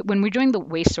 with when we're doing the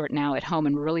waste sort now at home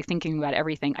and we're really thinking about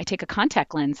everything, I take a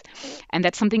contact lens, and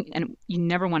that's something, and you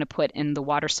never want to put in the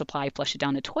water supply, flush it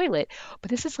down the toilet.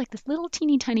 But this is like this little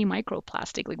teeny tiny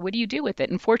microplastic. Like, what do you do with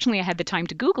it? And fortunately, I had the time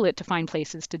to Google it to find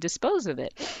places to dispose of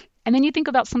it. And then you think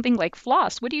about something like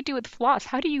floss. What do you do with floss?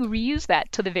 How do you reuse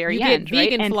that to the You very get end, right?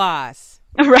 vegan And floss.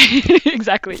 right,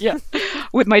 exactly, yeah.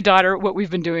 With my daughter, what we've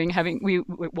been doing, having we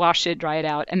wash it, dry it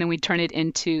out, and then we turn it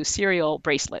into cereal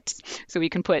bracelets, so we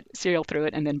can put cereal through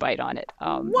it and then bite on it.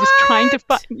 Just trying to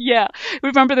find, What? yeah.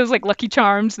 Remember those like Lucky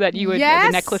Charms that you would, the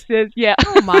Yes. necklaces, yeah.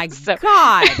 Oh my So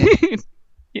God.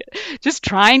 yeah, just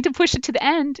trying to push it to the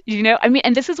end, you know? I mean,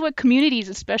 and this is what communities,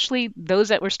 especially those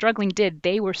that were struggling, did.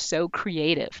 They were so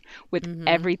creative with Mm-hmm.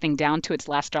 everything down to its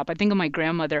last drop. I think of my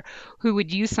grandmother who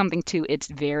would use something to its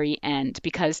very end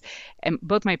because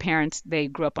both my parents, they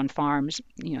grew up on farms,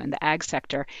 you know, in the ag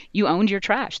sector. You owned your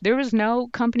trash. There was no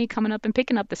company coming up and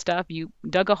picking up the stuff. You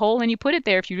dug a hole and you put it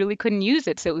there if you really couldn't use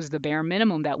it. So it was the bare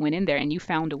minimum that went in there, and you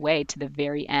found a way to the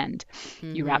very end.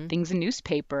 You wrapped Mm-hmm. things in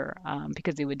newspaper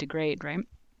because they would degrade, right?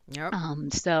 Yep.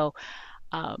 So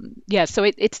yeah, so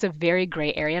it's a very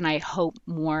gray area, and I hope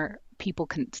more people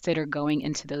consider going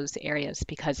into those areas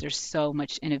because there's so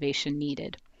much innovation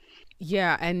needed.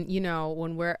 Yeah, and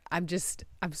when I'm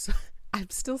so, I'm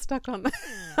still stuck on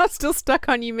I'm still stuck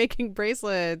on you making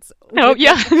bracelets Oh with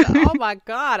yeah. oh my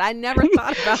God, I never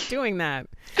thought about doing that.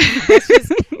 That's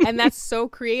just and that's so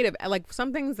creative. Like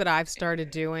some things that I've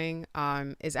started doing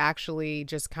is actually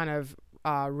just kind of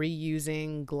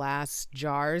reusing glass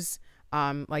jars.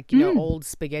 Like Mm. old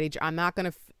spaghetti I'm not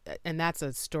gonna and that's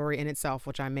a story in itself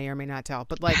which I may or may not tell,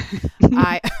 but like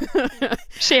I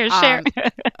Share, share. um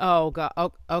oh god,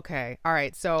 oh, okay, all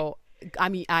right, so I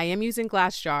mean I am using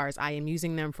glass jars. I am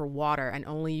using them for water and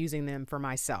only using them for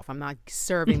myself. I'm not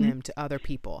serving Hmm. them to other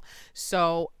people.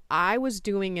 So I was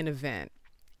doing an event,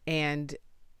 and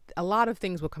a lot of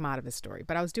things will come out of this story,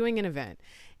 but I was doing an event,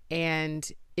 and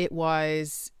it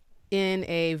was in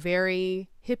a very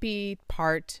hippie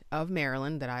part of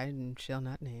Maryland that I shall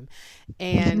not name.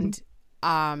 And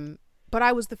but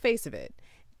I was the face of it.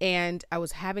 And I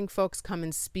was having folks come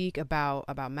and speak about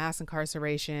mass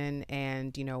incarceration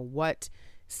and what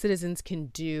citizens can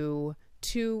do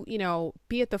to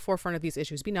be at the forefront of these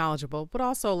issues, be knowledgeable, but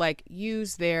also like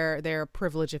use their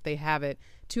privilege if they have it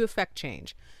to affect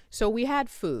change. So we had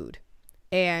food,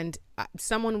 and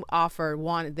someone offered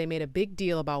one. They made a big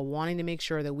deal about wanting to make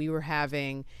sure that we were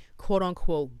having quote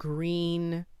unquote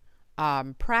green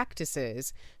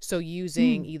practices. So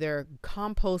using Mm. either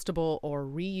compostable or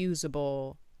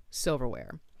reusable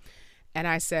silverware. And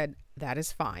I said, that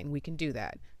is fine. We can do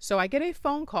that. So I get a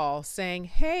phone call saying,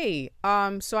 hey,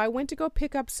 so I went to go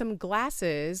pick up some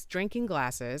glasses, drinking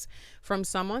glasses, from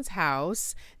someone's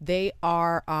house. They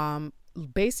are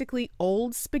basically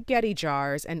old spaghetti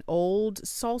jars and old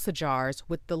salsa jars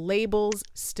with the labels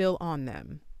still on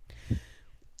them.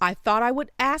 I thought I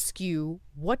would ask you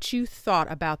what you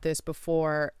thought about this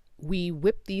before we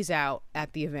whip these out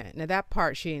at the event. Now that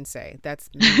part she didn't say. That's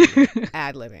me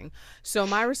ad libbing. So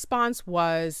my response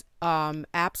was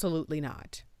absolutely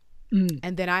not. Mm.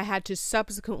 And then I had to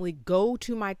subsequently go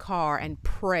to my car and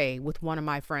pray with one of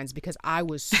my friends because I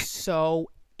was so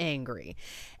angry.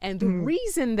 And the Mm.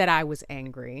 reason that I was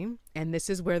angry, and this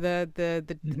is where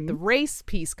the Hmm. race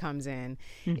piece comes in,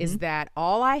 Hmm. is that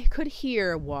all I could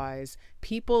hear was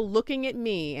people looking at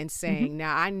me and Hmm. saying,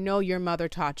 "Now I know your mother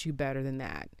taught you better than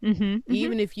that. Hmm. Hmm.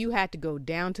 Even if you had to go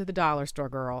down to the dollar store,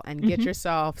 girl, and get Hmm.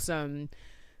 yourself some,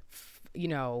 you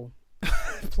know,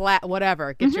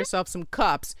 whatever, get Hmm. yourself some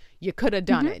cups, you could have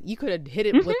done Hmm. it. You could have hit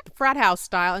it with the frat house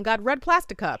style and got red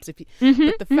plastic cups if you Hmm.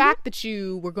 but the Hmm. fact that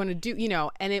you were going to do,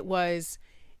 and it was,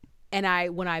 and I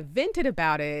when I vented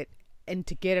about it, and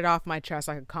to get it off my chest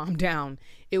so I could calm down,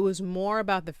 it was more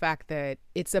about the fact that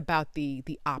it's about the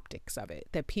optics of it,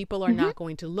 that people are Hmm. not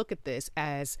going to look at this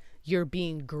as you're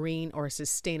being green or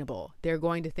sustainable. They're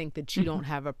going to think that you Hmm. don't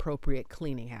have appropriate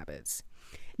cleaning habits,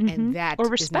 and Hmm. Or that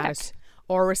is not a respect.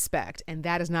 or respect, and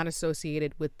that is not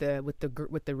associated with the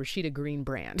Rashida Green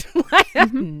brand. Hmm.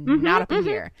 Hmm. Not up in Hmm.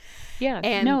 here. Yeah,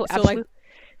 And no, so like absolutely.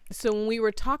 so when we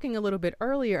were talking a little bit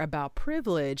earlier about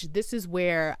privilege, this is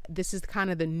kind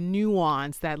of the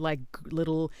nuance, that like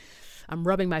little, I'm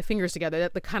rubbing my fingers together,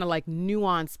 that the kind of like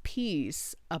nuance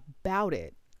piece about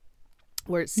it,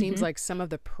 where it seems Hmm. like some of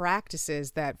the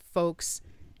practices that folks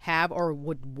have or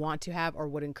would want to have or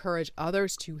would encourage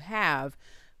others to have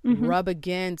Hmm. rub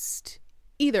against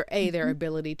either their Hmm.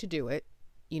 ability to do it,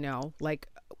 like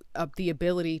the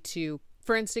ability to,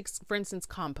 for instance,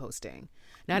 composting.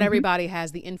 Not Hmm. everybody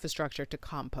has the infrastructure to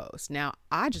compost. Now,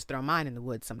 I just throw mine in the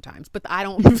woods sometimes, but I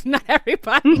don't. Not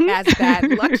everybody has that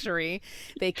luxury.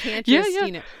 They can't Yeah, just,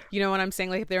 yeah. what I'm saying.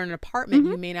 Like if they're in an apartment,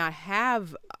 Hmm. you may not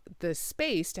have the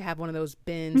space to have one of those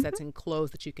bins that's Hmm.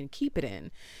 enclosed that you can keep it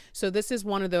in. So this is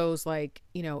one of those, like,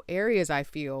 areas I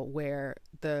feel where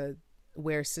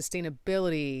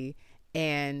sustainability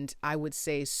and I would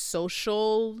say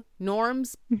social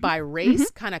norms Hmm. by Hmm. race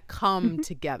kind of come Hmm.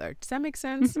 together. Does that make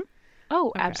sense? Hmm. Oh,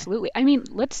 Okay. absolutely. I mean,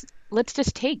 let's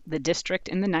just take the district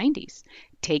in the 90s.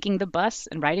 Taking the bus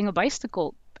and riding a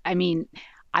bicycle. I mean,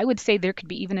 I would say there could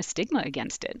be even a stigma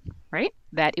against it, right?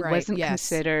 That Right.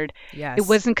 Yes. it Yes.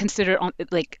 wasn't considered on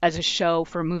like as a show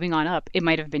for moving on up. It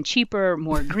might have been cheaper,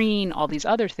 more green, all these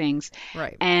other things.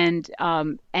 Right. And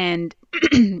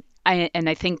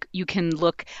I think you can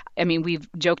look, I mean, we've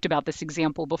joked about this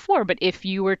example before, but if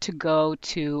you were to go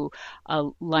to a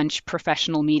lunch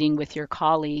professional meeting with your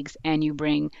colleagues and you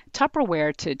bring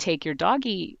Tupperware to take your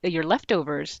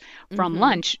leftovers from Mm-hmm.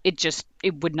 lunch,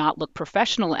 it would not look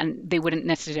professional, and they wouldn't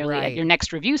necessarily at Right. your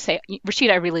next review say,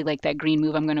 Rashida, I really like that green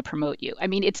move. I'm going to promote you. I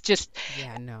mean, it's just,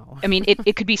 Yeah, no. I mean,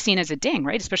 it could be seen as a ding,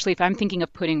 right? Especially if I'm thinking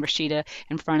of putting Rashida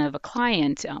in front of a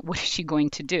client, what is she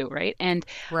going to do, right? And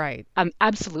Right.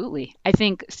 absolutely. I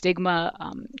think stigma,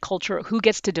 culture, who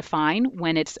gets to define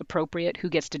when it's appropriate, who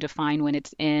gets to define when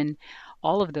it's in,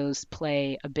 all of those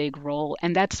play a big role.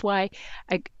 And that's why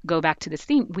I go back to this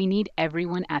theme. We need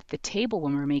everyone at the table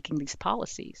when we're making these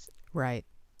policies. Right.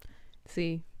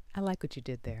 See, I like what you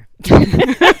did there.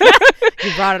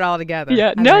 You brought it all together.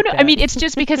 Yeah, I no, like no. I that. mean, it's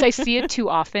just because I see it too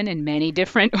often in many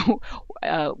different,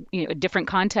 different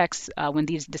contexts when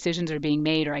these decisions are being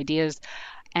made or ideas,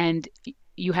 and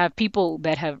you have people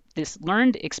that have this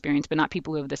learned experience, but not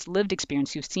people who have this lived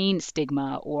experience who've seen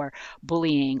stigma or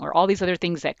bullying or all these other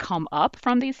things that come up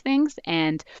from these things.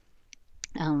 And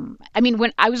I mean,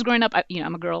 when I was growing up,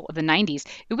 I'm a girl of the 90s.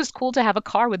 It was cool to have a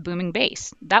car with booming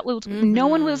bass. That was, Mm-hmm.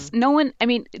 no one, I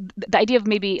mean, the idea of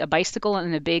maybe a bicycle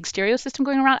and a big stereo system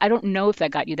going around, I don't know if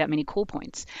that got you that many cool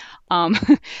points. Um,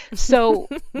 so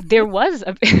there was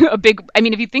a big, I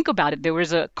mean, if you think about it, there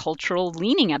was a cultural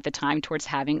leaning at the time towards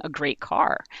having a great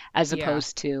car as Yeah.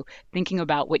 opposed to thinking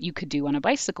about what you could do on a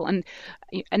bicycle. And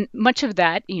much of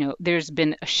that, there's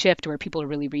been a shift where people are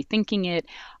really rethinking it.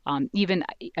 Even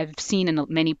I've seen in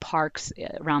many parks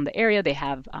around the area, they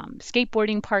have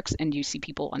skateboarding parks, and you see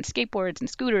people on skateboards and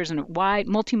scooters and wide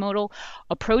multimodal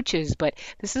approaches. But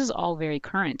this is all very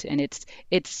current, and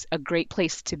it's a great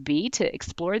place to be to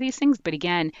explore these things. But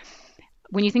again,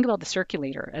 when you think about the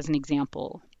circulator as an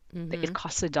example, it Mm-hmm.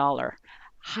 costs $1.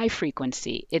 High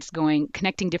frequency, it's going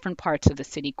connecting different parts of the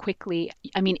city quickly.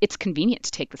 I mean, it's convenient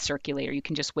to take the circulator. You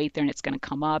can just wait there and it's going to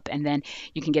come up, and then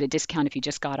you can get a discount if you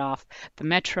just got off the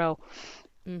metro.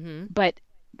 Mm-hmm. But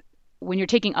when you're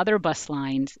taking other bus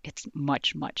lines, it's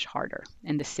much, much harder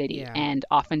in the city. Yeah. And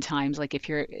oftentimes, like if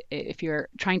you're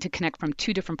trying to connect from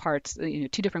two different parts, two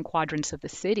different quadrants of the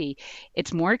city,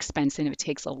 it's more expensive. It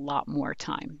takes a lot more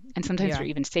time, and sometimes there Yeah. are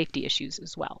even safety issues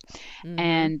as well. Mm-hmm.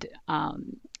 And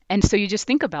and so you just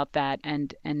think about that,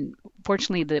 and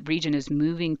fortunately, the region is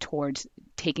moving towards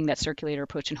taking that circulator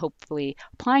approach and hopefully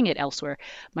applying it elsewhere.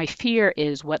 My fear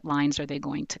is what lines are they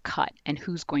going to cut and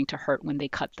who's going to hurt when they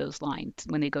cut those lines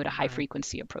when they go to high Right.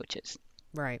 frequency approaches.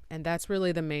 Right. And that's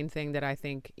really the main thing that I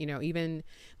think, even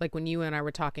like when you and I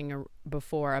were talking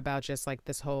before about just like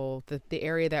this whole, the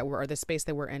area that we're, or the space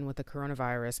that we're in with the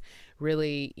coronavirus,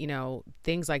 really,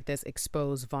 things like this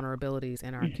expose vulnerabilities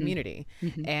in our Hmm. community.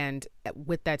 Hmm. And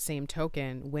with that same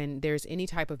token, when there's any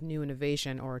type of new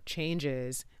innovation or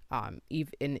changes,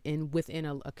 even within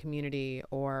a community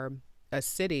or a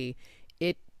city,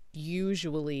 it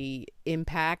usually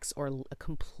impacts or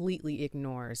completely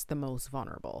ignores the most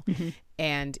vulnerable. Hmm.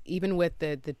 And even with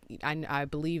I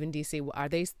believe in DC, are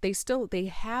they still, they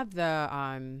have the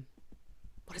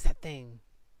what is that thing,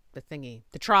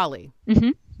 the trolley. Hmm.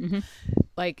 Hmm.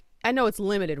 Like, I know it's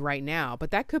limited right now,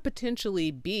 but that could potentially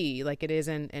be like it is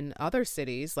in other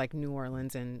cities like New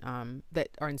Orleans and that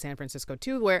are in San Francisco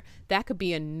too, where that could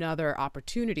be another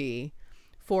opportunity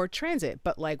for transit.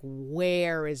 But like,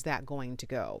 where is that going to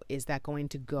go? Is that going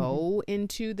to Hmm. go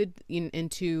into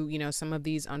some of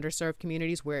these underserved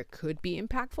communities where it could be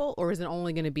impactful, or is it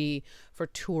only going to be for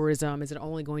tourism? Is it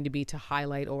only going to be to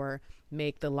highlight or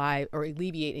make the live or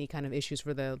alleviate any kind of issues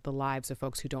for the lives of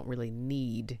folks who don't really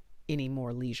need any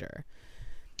more leisure?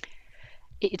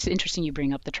 It's interesting you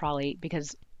bring up the trolley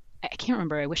because I can't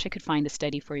remember. I wish I could find the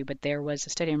study for you, but there was a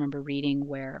study I remember reading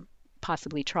where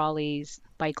possibly trolleys,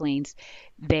 bike lanes,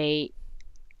 they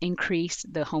increase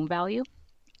the home value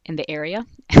in the area.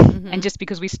 And Mm-hmm. just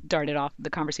because we started off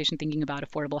the conversation thinking about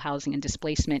affordable housing and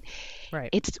displacement, Right.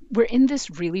 we're in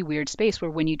this really weird space where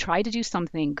when you try to do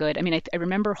something good, I mean, I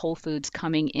remember Whole Foods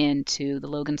coming into the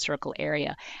Logan Circle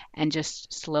area, and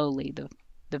just slowly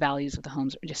the values of the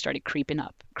homes just started creeping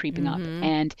up, creeping up. Mm-hmm.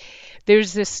 And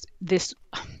there's this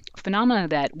phenomena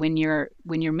that when you're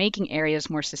making areas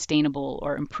more sustainable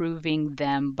or improving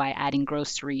them by adding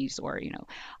groceries or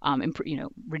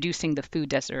reducing the food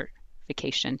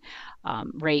desertification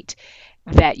rate,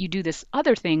 that you do this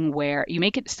other thing where you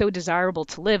make it so desirable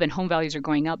to live and home values are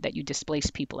going up that you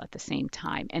displace people at the same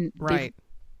time. And Right.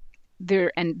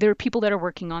 there are people that are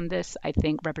working on this. I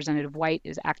think Representative White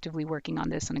is actively working on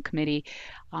this on a committee.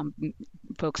 Um,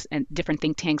 Folks and different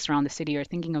think tanks around the city are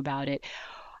thinking about it.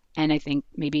 And I think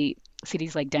maybe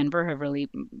cities like Denver have really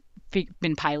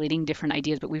been piloting different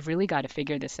ideas, but we've really got to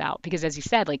figure this out because, as you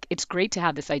said, like it's great to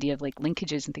have this idea of like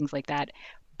linkages and things like that,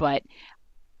 but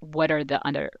what are the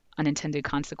unintended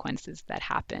consequences that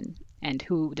happen, and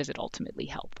who does it ultimately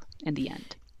help in the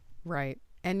end? Right.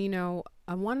 And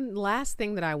one last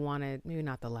thing that I wanted, maybe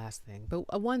not the last thing,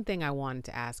 but one thing I wanted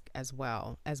to ask as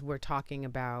well as we're talking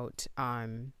about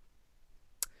kind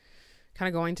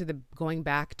of going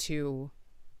back to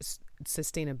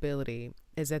sustainability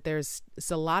is that it's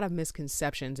a lot of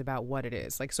misconceptions about what it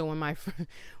is. Like, so when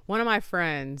one of my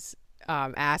friends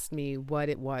asked me what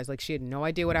it was, like she had no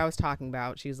idea what I was talking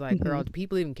about. She's like, Hmm. "Girl, do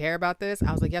people even care about this?"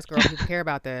 I was like, "Yes, girl, people care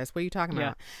about this. What are you talking Yeah.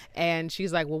 about?" And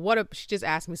she's like, "Well, what if," she just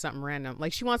asked me something random.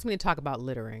 Like she wants me to talk about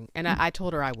littering, and I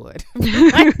told her I would.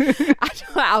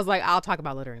 I was like, "I'll talk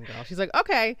about littering, girl." She's like,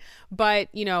 "Okay," but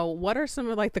what are some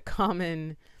of like the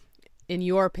common, in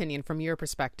your opinion, from your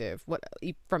perspective, what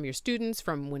from your students,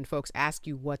 from when folks ask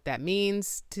you what that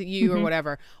means to you or Hmm.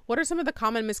 whatever, what are some of the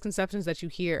common misconceptions that you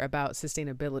hear about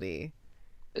sustainability?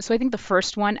 So I think the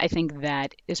first one, I think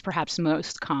that is perhaps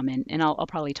most common, and I'll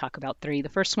probably talk about three. The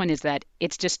first one is that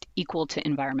it's just equal to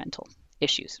environmental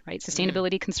issues, right? Mm.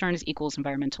 Sustainability concerns equals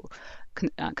environmental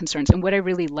concerns. And what I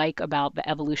really like about the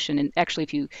evolution, and actually,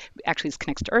 if you actually this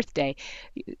connects to Earth Day,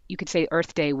 you could say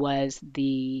Earth Day was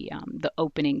the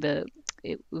opening,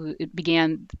 it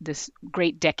began this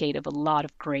great decade of a lot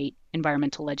of great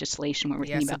environmental legislation when we're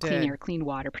thinking Yes, it about clean did. air, clean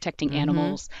water, protecting Mm-hmm.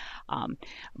 animals, um,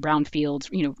 brown fields,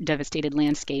 devastated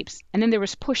landscapes. And then there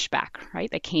was pushback, right?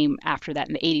 That came after that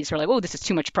in the 80s. We're like, oh, this is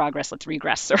too much progress. Let's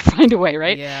regress or find a way,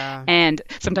 right? Yeah. And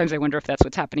sometimes I wonder if that's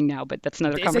what's happening now, but that's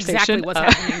another It's exactly conversation. what's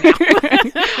happening now.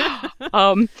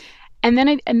 Um, and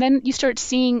then you start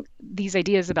seeing these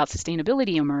ideas about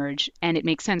sustainability emerge, and it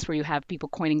makes sense where you have people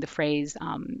coining the phrase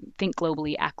 "think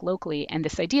globally, act locally," and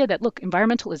this idea that look,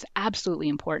 environmental is absolutely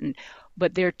important,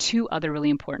 but there are two other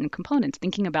really important components: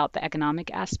 thinking about the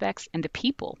economic aspects and the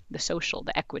people, the social,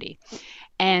 the equity.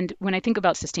 And when I think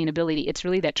about sustainability, it's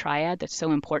really that triad that's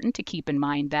so important to keep in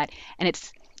mind that, and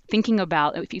it's thinking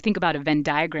about if you think about a Venn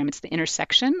diagram, it's the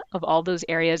intersection of all those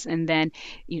areas, and then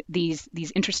these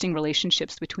interesting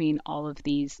relationships between all of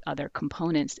these other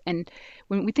components. And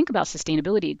when we think about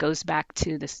sustainability, it goes back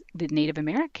to the Native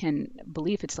American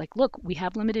belief. It's like, look, we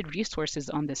have limited resources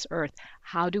on this earth.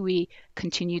 How do we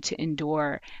continue to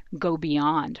endure, go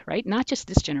beyond, right? Not just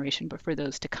this generation, but for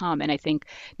those to come. And I think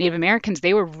Native Americans,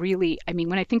 they were really, I mean,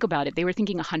 when I think about it, they were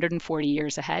thinking 140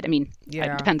 years ahead. I mean, it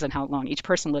Yeah. depends on how long each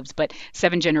person lives, but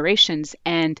 7 generations.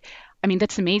 And I mean,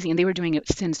 that's amazing. And they were doing it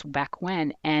since back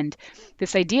when. And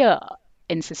this idea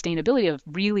in sustainability of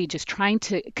really just trying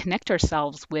to connect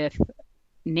ourselves with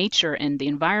nature and the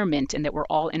environment and that we're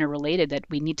all interrelated, that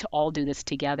we need to all do this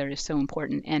together is so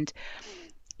important. And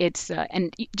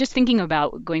just thinking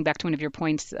about going back to one of your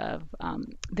points of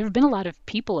there have been a lot of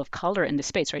people of color in the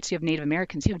space, right? So you have Native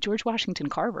Americans, you have George Washington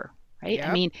Carver, right? I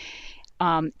Yep. mean,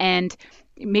 and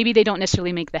maybe they don't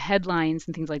necessarily make the headlines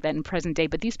and things like that in present day,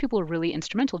 but these people are really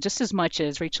instrumental just as much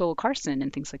as Rachel Carson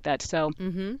and things like that.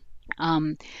 Mm-hmm.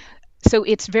 Um, so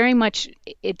it's very much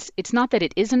it's not that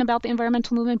it isn't about the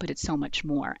environmental movement, but it's so much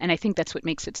more. And I think that's what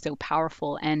makes it so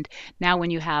powerful. And now when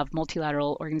you have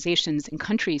multilateral organizations and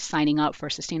countries signing up for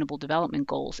sustainable development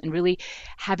goals and really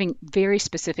having very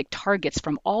specific targets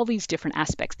from all these different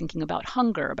aspects, thinking about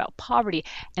hunger, about poverty,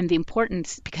 and the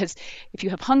importance, because if you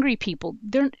have hungry people,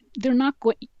 they're not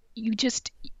going, you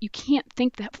just you can't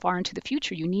think that far into the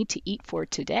future. You need to eat for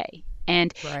today.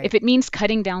 And if Right. it means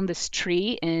cutting down this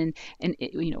tree and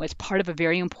as part of a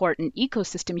very important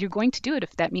ecosystem, you're going to do it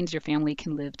if that means your family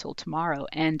can live till tomorrow.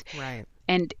 Right.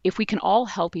 And if we can all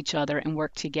help each other and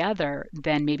work together,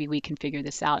 then maybe we can figure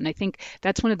this out. And I think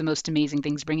that's one of the most amazing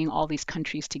things, bringing all these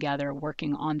countries together,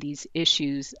 working on these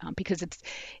issues, because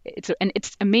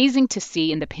it's amazing to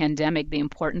see in the pandemic the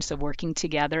importance of working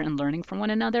together and learning from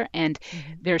one another. And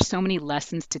Mm-hmm. there's so many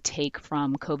lessons to take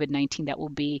from COVID-19 that will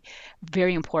be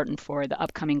very important for the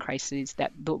upcoming crises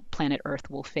that the planet Earth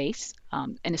will face,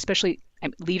 and especially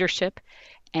leadership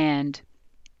and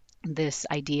this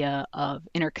idea of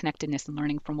interconnectedness and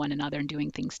learning from one another and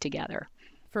doing things together.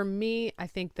 For me, I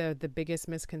think the biggest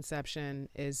misconception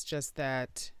is just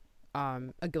that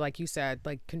like you said,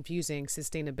 like confusing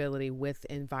sustainability with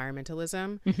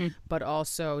environmentalism, Hmm. but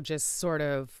also just sort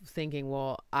of thinking,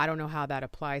 well, I don't know how that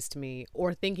applies to me,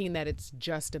 or thinking that it's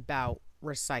just about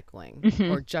recycling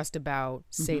Hmm. or just about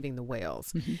Hmm. saving the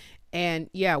whales. Hmm. And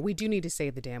yeah, we do need to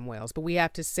save the damn whales, but we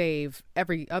have to save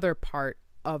every other part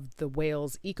of the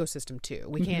whales ecosystem too.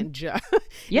 We Hmm. can't just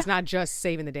Yeah. it's not just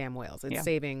saving the damn whales. It's Yeah.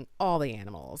 saving all the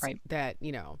animals Right. that,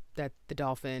 that the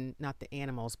dolphin, not the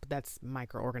animals, but that's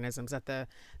microorganisms that the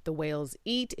whales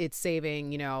eat. It's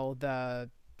saving,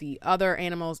 the other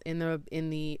animals in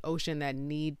the ocean that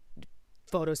need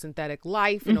photosynthetic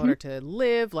life in Hmm. order to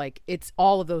live. Like, it's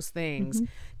all of those things Hmm.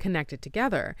 connected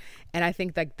together. And I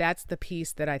think that that's the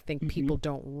piece that I think Hmm. people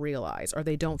don't realize, or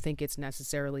they don't think it's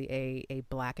necessarily a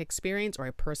black experience or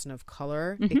a person of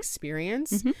color Hmm.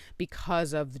 experience, Hmm.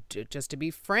 because of, just to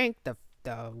be frank, the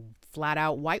flat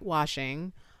out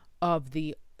whitewashing of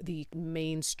the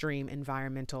mainstream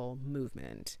environmental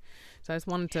movement. So I just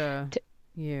wanted to,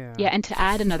 Yeah, yeah. and to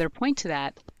add another point to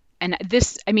that, and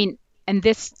this, I mean, and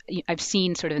this I've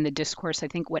seen sort of in the discourse. I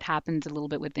think what happens a little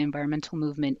bit with the environmental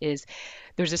movement is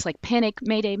there's this like panic,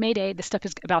 mayday, mayday, this stuff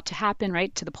is about to happen,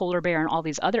 right, to the polar bear and all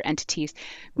these other entities.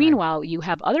 Right. Meanwhile, you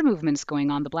have other movements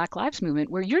going on, the Black Lives Movement,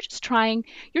 where you're just trying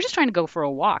to go for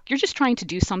a walk. You're just trying to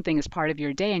do something as part of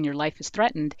your day and your life is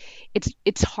threatened.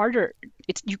 It's harder.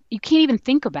 You can't even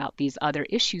think about these other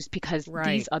issues because these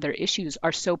Right. other issues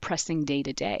are so pressing day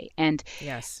to day.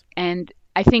 Yes. And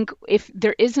I think if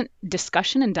there isn't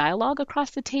discussion and dialogue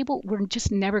across the table, we're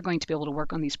just never going to be able to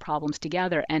work on these problems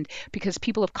together. And because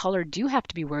people of color do have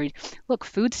to be worried, look,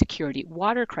 food security,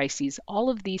 water crises, all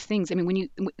of these things. I mean,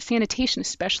 sanitation,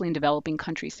 especially in developing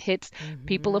countries, hits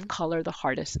people Mm-hmm. of color the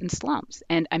hardest in slums.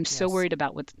 And I'm so Yes. worried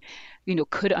about what,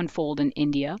 could unfold in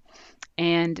India.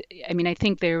 And I mean, I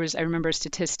remember a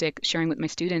statistic sharing with my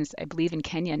students, I believe in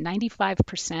Kenya,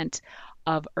 95%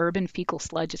 of urban fecal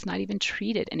sludge is not even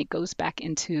treated and it goes back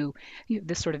into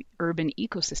this sort of urban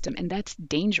ecosystem. And that's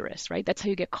dangerous, right? That's how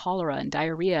you get cholera and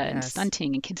diarrhea and Yes.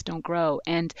 stunting and kids don't grow.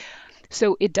 And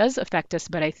so it does affect us,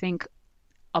 but I think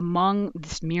among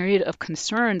this myriad of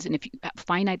concerns, and if you have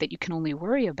finite that you can only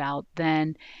worry about,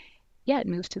 then yeah, it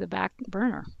moves to the back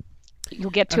burner.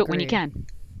 You'll get to it when you Agreed. can.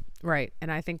 Right.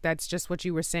 And I think that's just what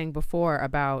you were saying before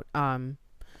about,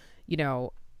 you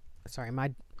know, sorry,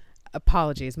 my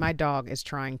apologies. My dog is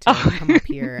trying to Oh, come up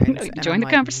here, and join I'm the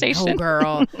like, no, conversation.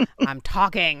 girl, I'm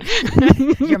talking.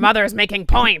 Your mother is making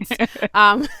points.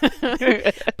 Um,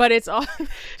 but it's all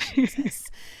Jesus.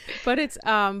 But it's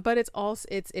also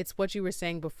it's what you were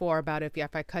saying before about if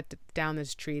I cut down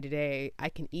this tree today, I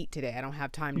can eat today. I don't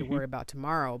have time to Mhm. worry about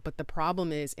tomorrow. But the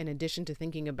problem is, in addition to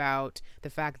thinking about the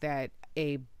fact that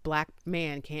a black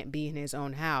man can't be in his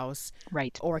own house,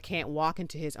 Right. or can't walk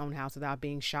into his own house without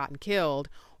being shot and killed,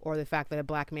 or the fact that a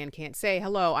black man can't say,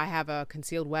 hello, I have a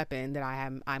concealed weapon that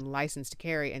I'm licensed to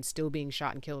carry, and still being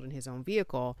shot and killed in his own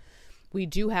vehicle. We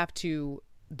do have to,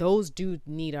 those do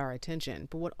need our attention.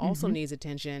 But what also Hmm. needs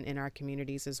attention in our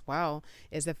communities as well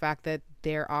is the fact that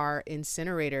there are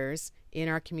incinerators in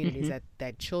our communities, Hmm.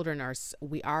 that children are,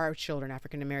 we our children,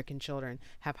 African American children,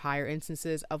 have higher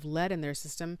instances of lead in their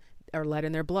system or lead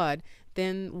in their blood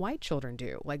than white children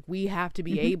do. Like, we have to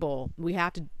be Hmm. able, we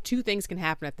have to, two things can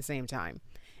happen at the same time.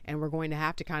 And we're going to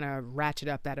have to kind of ratchet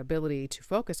up that ability to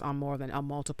focus on more than on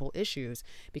multiple issues,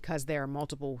 because there are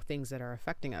multiple things that are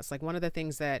affecting us. Like, one of the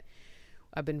things that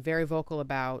I've been very vocal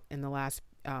about in the last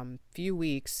few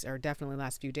weeks, or definitely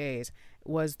last few days,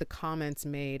 was the comments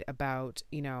made about,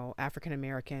 African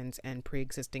Americans and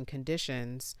pre-existing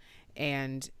conditions,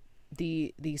 and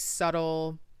the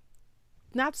subtle,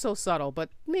 not so subtle, but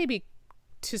maybe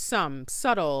to some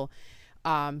subtle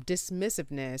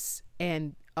dismissiveness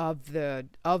and of the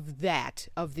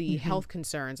Hmm. health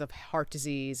concerns of heart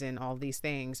disease and all these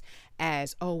things,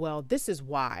 as, oh well, this is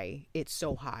why it's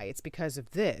so high, it's because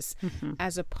of this, Hmm.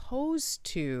 as opposed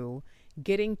to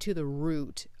getting to the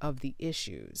root of the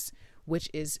issues, which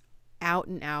is out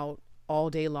and out, all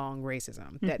day long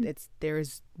racism. That Hmm. it's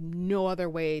There's no other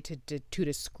way to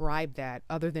describe that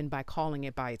other than by calling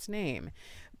it by its name.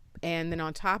 And then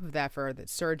on top of that, for the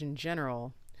Surgeon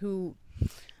General, who,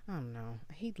 I don't know,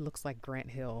 he looks like Grant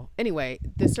Hill. Anyway,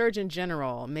 the Surgeon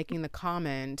General making the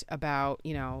comment about,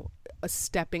 a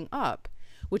stepping up,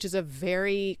 which is a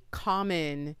very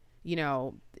common, you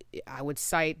know, I would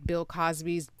cite Bill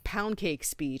Cosby's pound cake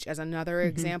speech as another Hmm.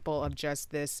 example of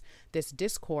just this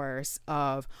discourse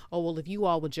of, oh well, if you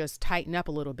all would just tighten up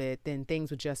a little bit, then things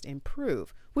would just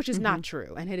improve, which is Hmm. not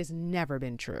true, and it has never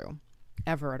been true,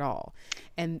 ever at all.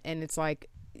 And it's like,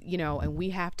 and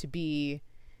we have to be,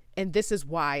 And this is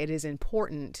why it is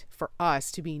important for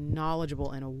us to be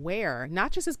knowledgeable and aware,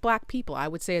 not just as Black people, I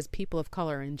would say as people of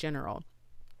color in general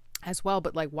as well,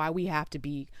 but like why we have to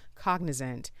be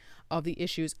cognizant of the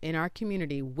issues in our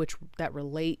community which that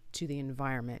relate to the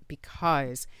environment,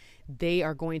 because they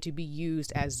are going to be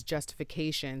used as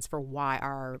justifications for why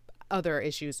our other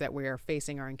issues that we're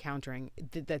facing or encountering,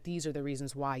 that these are the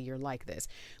reasons why you're like this.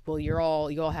 Well, you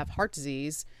all have heart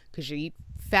disease because you eat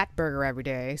fat burger every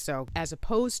day. So as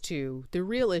opposed to the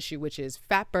real issue, which is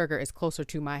fat burger is closer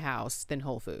to my house than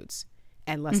Whole Foods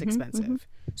and less Mm-hmm, mm-hmm, expensive.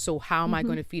 So how am I mm-hmm,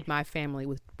 going to feed my family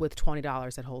with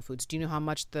 $20 at Whole Foods? Do you know how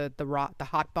much the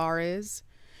hot bar is?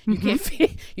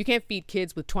 mm-hmm, You can't feed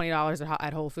kids with $20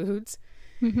 at Whole Foods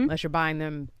mm-hmm. unless you're buying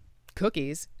them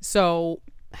cookies. So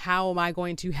how am I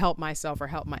going to help myself or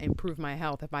improve my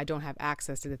health if I don't have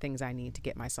access to the things I need to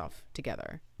get myself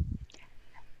together?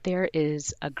 There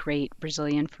is a great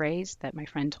Brazilian phrase that my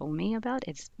friend told me about.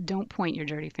 It's don't point your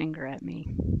dirty finger at me.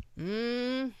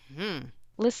 Hmm.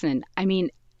 Listen, I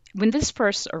mean, when this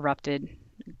first erupted,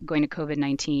 going to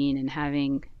COVID-19 and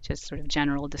having just sort of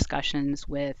general discussions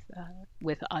with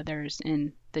others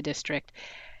in the district,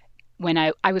 when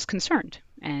I was concerned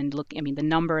and look, I mean, the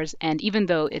numbers, and even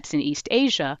though it's in East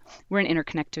Asia, we're an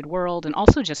interconnected world, and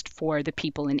also just for the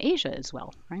people in Asia as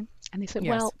well, right? And they said,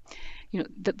 Yes. well,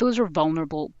 those are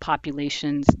vulnerable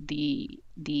populations, the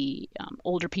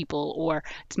older people, or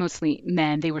it's mostly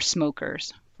men. They were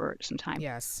smokers for some time.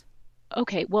 Yes.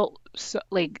 Okay, well, so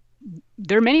like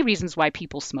there are many reasons why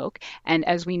people smoke. And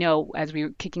as we know, as we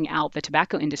were kicking out the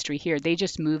tobacco industry here, they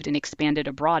just moved and expanded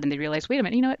abroad and they realized, wait a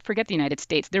minute, you know what? Forget the United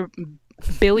States. There are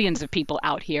billions of people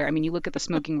out here. I mean, you look at the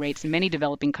smoking rates in many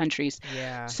developing countries.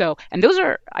 Yeah. So, and those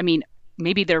are, I mean,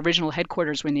 maybe their original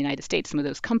headquarters were in the United States, some of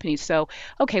those companies. So,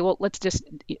 okay, well, let's just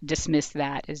dismiss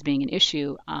that as being an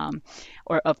issue,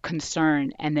 or of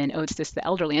concern. And then, oh, it's just the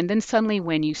elderly. And then suddenly,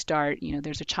 when you start,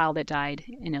 there's a child that died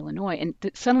in Illinois, and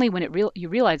suddenly, when you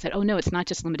realize that, oh no, it's not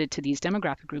just limited to these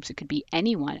demographic groups; it could be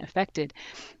anyone affected.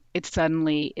 It's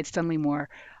suddenly more.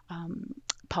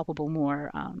 Palpable,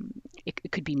 more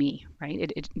it could be me,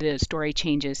 right? The story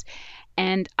changes.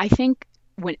 And I think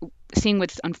when seeing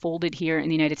what's unfolded here in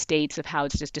the United States of how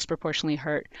it's just disproportionately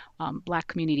hurt Black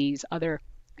communities, other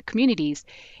communities,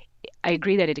 I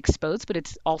agree that it exposed, but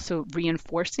it's also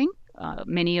reinforcing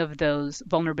many of those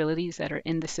vulnerabilities that are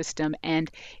in the system. And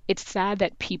it's sad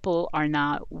that people are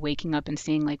not waking up and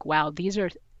seeing like, wow, these are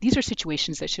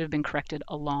situations that should have been corrected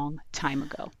a long time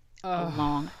ago, a Oh,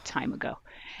 long time ago.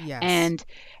 yes. And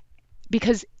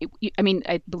because I mean,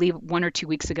 I believe 1 or 2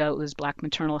 weeks ago it was Black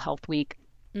Maternal Health Week.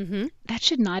 Mm-hmm. That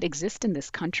should not exist in this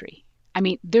country. I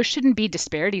mean, there shouldn't be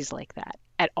disparities like that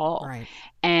at all. Right.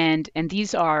 And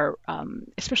these are,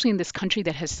 especially in this country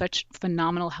that has such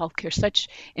phenomenal healthcare, such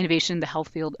innovation in the health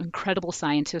field, incredible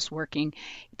scientists working,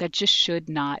 that just should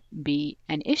not be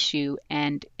an issue,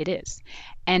 and it is.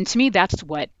 And to me, that's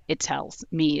what it tells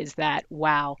me is that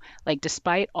wow, like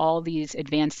despite all these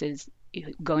advances,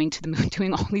 going to the moon,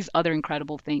 doing all these other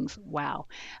incredible things, wow,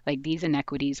 like these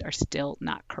inequities are still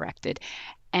not corrected.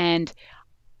 And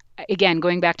again,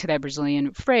 going back to that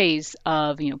Brazilian phrase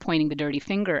of pointing the dirty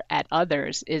finger at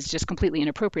others is just completely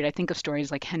inappropriate. I think of stories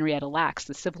like Henrietta Lacks,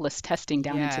 the syphilis testing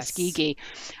down in Yes. Tuskegee.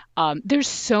 There's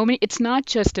so many. It's not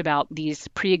just about these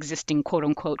pre-existing quote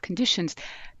unquote conditions.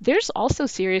 There's also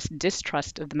serious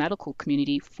distrust of the medical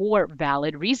community for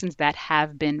valid reasons that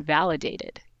have been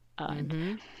validated.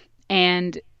 Mm-hmm.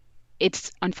 And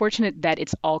it's unfortunate that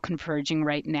it's all converging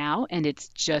right now, and it's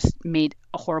just made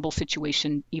a horrible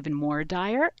situation even more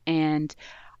dire. And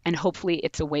hopefully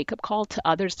it's a wake up call to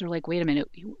others. They're like, wait a minute,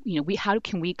 we how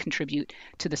can we contribute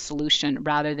to the solution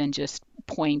rather than just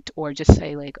point or just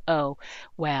say like, oh,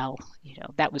 well,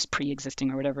 that was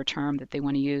pre-existing or whatever term that they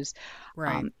want to use.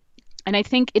 Right. Um, and I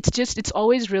think it's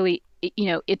always really,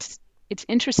 it's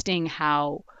interesting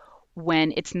how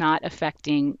when it's not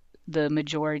affecting the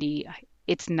majority,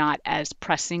 it's not as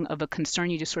pressing of a concern.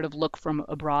 You just sort of look from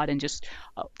abroad and just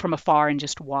from afar and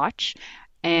just watch.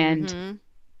 And Mm-hmm.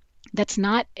 that's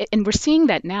not, and we're seeing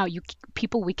that now.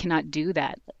 People, we cannot do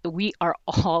that. We are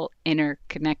all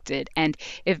interconnected. And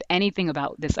if anything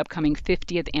about this upcoming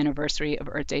 50th anniversary of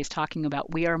Earth Day is talking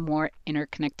about, we are more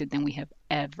interconnected than we have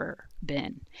ever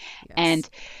been. Yes. And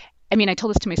I mean, I tell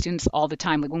this to my students all the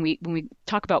time. Like when we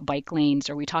talk about bike lanes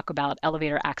or we talk about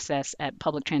elevator access at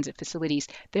public transit facilities,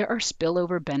 there are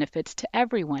spillover benefits to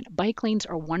everyone. Bike lanes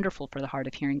are wonderful for the hard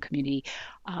of hearing community.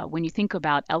 When you think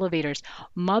about elevators,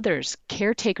 mothers,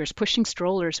 caretakers pushing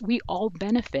strollers, we all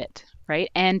benefit, right?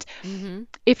 And Mm-hmm.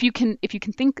 if you can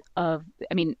think of,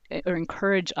 I mean, or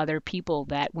encourage other people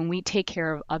that when we take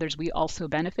care of others, we also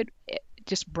benefit.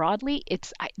 just broadly,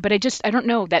 but I don't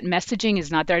know, that messaging is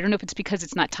not there. I don't know if it's because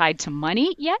it's not tied to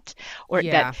money yet, or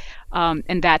that, Yeah.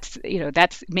 and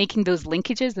that's making those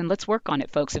linkages. And let's work on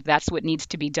it, folks, if that's what needs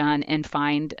to be done, and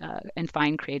find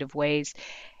creative ways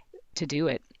to do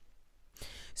it.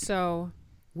 So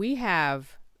we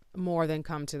have more than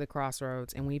come to the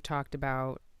crossroads, and we've talked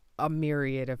about a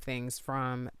myriad of things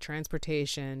from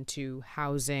transportation to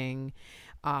housing,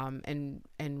 and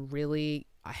really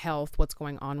health, what's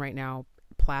going on right now,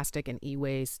 plastic and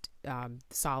e-waste,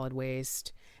 solid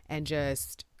waste, and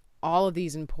just all of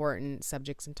these important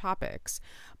subjects and topics.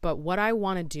 But what I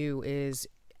want to do is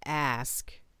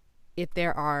ask if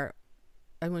there are,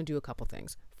 I want to do a couple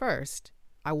things. First,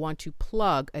 I want to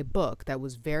plug a book that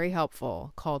was very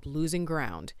helpful called Losing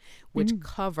Ground, which Mm,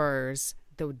 covers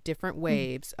the different mm,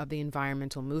 waves of the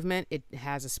environmental movement. It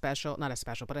has a special, not a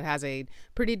special, but it has a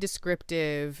pretty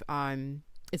descriptive,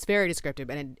 it's very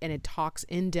descriptive, and it talks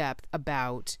in depth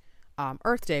about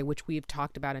Earth Day, which we've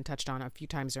talked about and touched on a few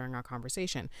times during our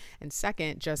conversation. And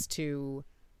second, just to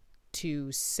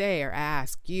say or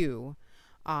ask you,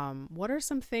 what are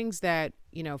some things that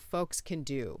folks can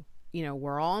do?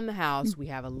 We're all in the mm, house. We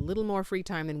have a little more free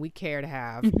time than we care to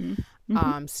have, mhm,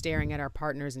 mhm. staring at our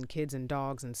partners and kids and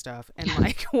dogs and stuff. And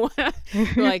like, what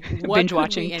Binge could we,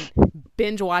 watching. and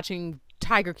binge watching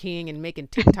Tiger King and making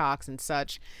TikToks and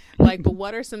such. Like, but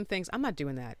what are some things? I'm not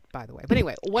doing that, by the way. But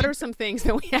anyway, what are some things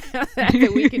that we have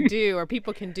that we can do or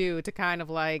people can do to kind of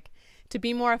like to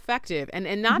be more effective, and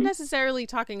not Mhm, necessarily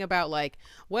talking about like,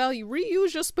 well, you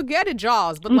reuse your spaghetti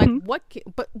jars, but like mhm.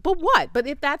 but what, but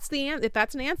if that's if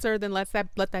that's an answer, then let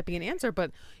that be an answer.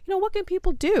 But what can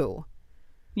people do?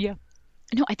 Yeah.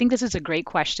 No, I think this is a great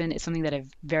question. It's something that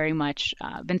I've very much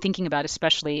been thinking about,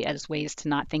 especially as ways to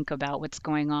not think about what's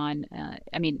going on.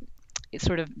 I mean, it's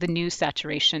sort of the news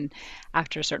saturation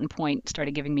after a certain point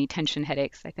started giving me tension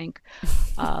headaches, I think.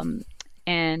 Um,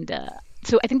 and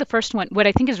so I think the first one, what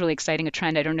I think is really exciting, a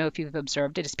trend, I don't know if you've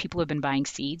observed it, is people have been buying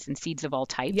seeds and seeds of all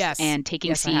types Yes, and taking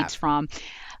yes, I seeds have. from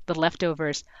the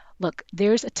leftovers. Look,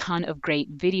 there's a ton of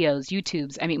great videos,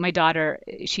 YouTubes. I mean, my daughter,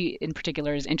 she in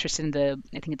particular is interested in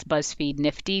I think it's BuzzFeed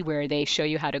Nifty, where they show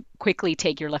you how to quickly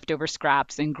take your leftover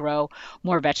scraps and grow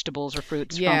more vegetables or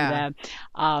fruits from Yeah,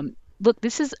 them. Look,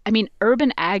 this is, I mean,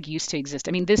 urban ag used to exist.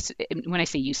 I mean, when I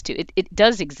say used to, it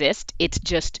does exist. It's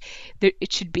just,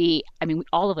 it should be, I mean,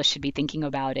 all of us should be thinking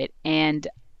about it. And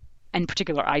in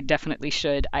particular, I definitely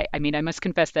should. I mean, I must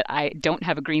confess that I don't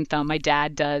have a green thumb. My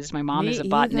dad does. My mom me is a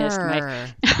botanist. My,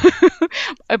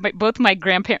 either. both my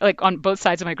grandparents, like on both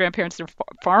sides of my grandparents, are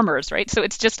farmers, right? So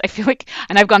it's just, I feel like,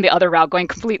 and I've gone the other route, going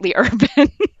completely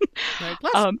urban. Like,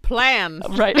 let's um, plan.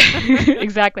 right.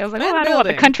 Exactly. I was like, oh, Plan I don't want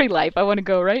the building. country life. I want to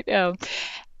go, right?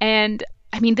 And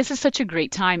I mean, this is such a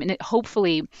great time, and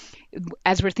hopefully,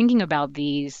 as we're thinking about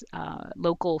these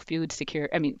local food secure,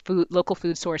 I mean, local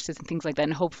food sources and things like that,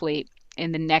 and hopefully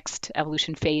in the next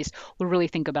evolution phase, we'll really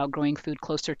think about growing food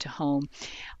closer to home,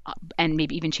 and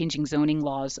maybe even changing zoning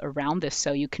laws around this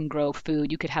so you can grow food.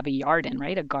 You could have a yard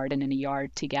right? A garden and a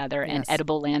yard together, and Yes.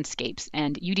 edible landscapes.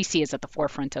 And UDC is at the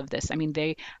forefront of this. I mean,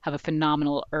 they have a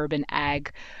phenomenal urban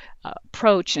ag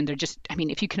approach, and they're just, I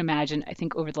mean, if you can imagine, I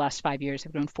think over the last 5 years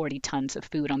they've grown 40 tons of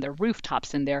food on their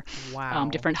rooftops and their Wow.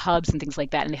 different hubs and things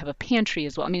like that, and they have a pantry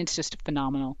as well. I mean, it's just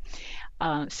phenomenal.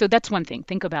 So that's one thing,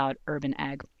 think about urban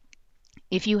ag.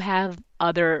 If you have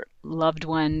other loved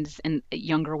ones and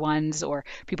younger ones, or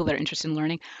people that are interested in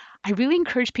learning, I really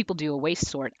encourage people to do a waste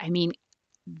sort. I mean,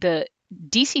 the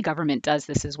DC government does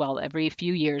this as well. Every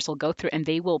few years, they'll go through and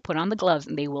they will put on the gloves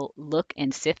and they will look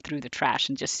and sift through the trash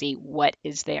and just see what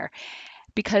is there,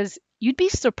 because you'd be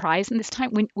surprised in this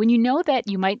time when you know that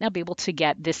you might not be able to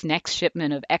get this next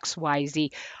shipment of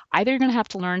XYZ. Either you're going to have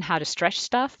to learn how to stretch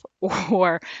stuff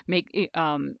or make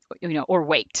or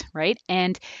wait, right?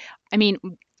 And I mean,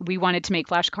 we wanted to make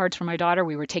flashcards for my daughter.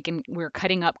 We were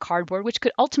cutting up cardboard, which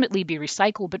could ultimately be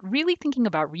recycled, but really thinking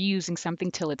about reusing something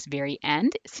till its very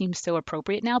end seems so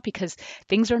appropriate now, because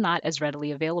things are not as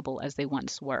readily available as they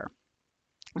once were.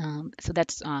 So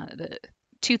that's the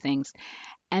two things.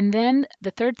 And then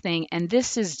the third thing, and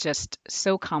this is just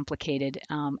so complicated,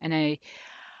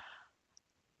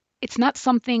 it's not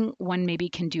something one maybe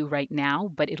can do right now,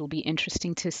 but it'll be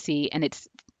interesting to see. And it's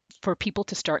for people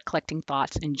to start collecting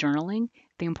thoughts and journaling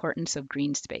the importance of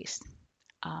green space,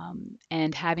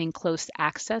 and having close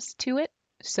access to it.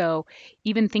 So,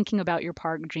 even thinking about your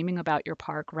park, dreaming about your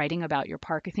park, writing about your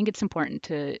park, I think it's important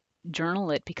to journal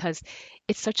it, because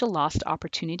it's such a lost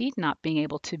opportunity not being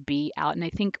able to be out. And I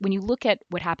think when you look at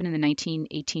what happened in the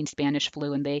 1918 Spanish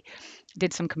flu, and they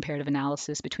did some comparative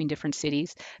analysis between different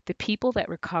cities, the people that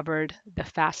recovered the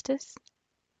fastest,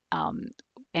 um,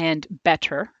 and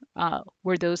better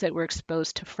were those that were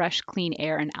exposed to fresh, clean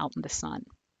air and out in the sun.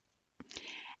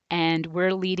 And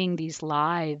we're leading these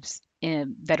lives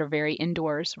that are very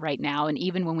indoors right now. And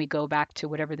even when we go back to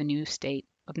whatever the new state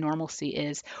of normalcy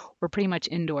is, we're pretty much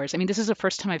indoors. I mean, this is the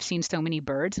first time I've seen so many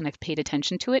birds, and I've paid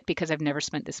attention to it because I've never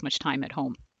spent this much time at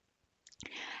home.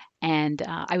 And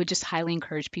I would just highly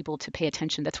encourage people to pay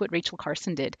attention. That's what Rachel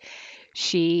Carson did.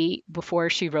 Before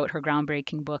she wrote her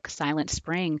groundbreaking book, Silent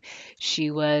Spring, she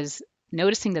was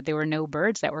noticing that there were no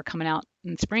birds that were coming out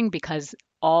in spring because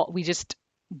all we just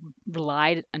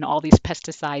relied on all these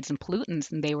pesticides and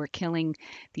pollutants, and they were killing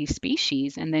these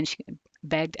species. And then she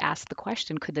asked the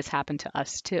question, could this happen to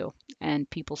us too? And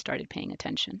people started paying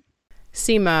attention.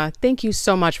 Seema, thank you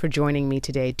so much for joining me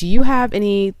today. Do you have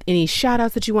any shout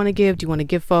outs that you want to give? Do you want to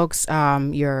give folks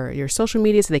your social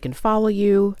media so they can follow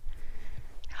you?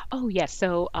 Oh, yes.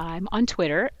 So I'm on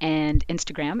Twitter and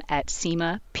Instagram at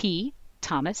Seema P.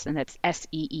 Thomas, and that's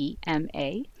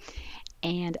Seema.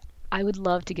 And I would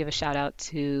love to give a shout out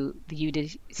to the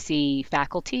UDC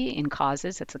faculty in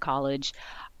Causes. It's a college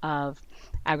of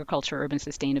agriculture, urban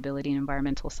sustainability, and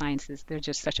environmental sciences. They're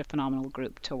just such a phenomenal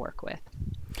group to work with.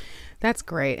 That's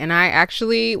great. And I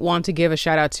actually want to give a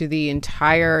shout out to the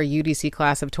entire UDC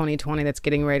class of 2020 that's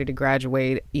getting ready to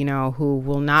graduate, who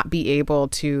will not be able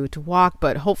to walk,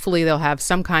 but hopefully they'll have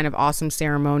some kind of awesome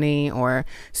ceremony or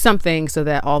something so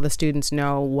that all the students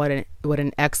know what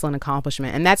an excellent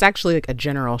accomplishment. And that's actually like a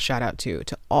general shout out to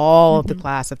all of the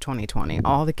class of 2020,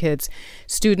 all the kids,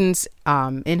 students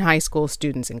in high school,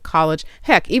 students in college.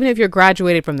 Heck, even if you're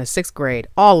graduated from the 6th grade,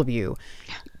 all of you.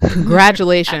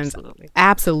 Congratulations.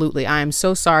 Absolutely. I am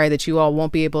so sorry that you all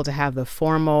won't be able to have the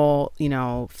formal,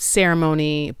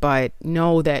 ceremony, but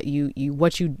know that you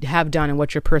what you have done and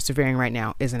what you're persevering right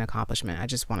now is an accomplishment. I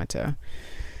just wanted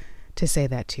to say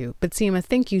that too. But Seema,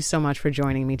 thank you so much for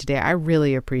joining me today. I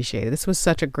really appreciate it. This was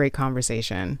such a great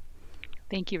conversation.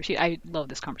 Thank you, Rashid. I love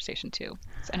this conversation too.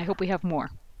 And I hope we have more.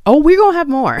 Oh, we're going to have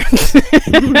more.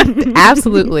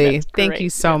 Absolutely. Thank you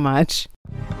so much.